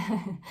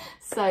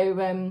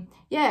 So,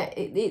 yeah,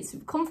 it's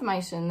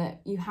confirmation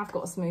that you have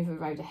got a smoother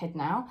road ahead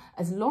now,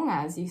 as long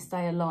as you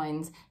stay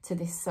aligned to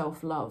this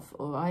self-love,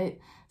 all right?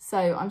 So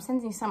I'm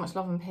sending you so much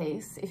love and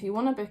peace. If you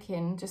want to book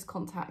in, just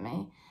contact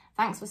me.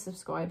 Thanks for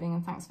subscribing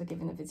and thanks for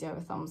giving the video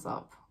a thumbs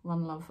up.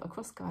 One love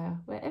across Gaia,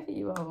 wherever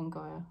you are on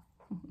Gaia.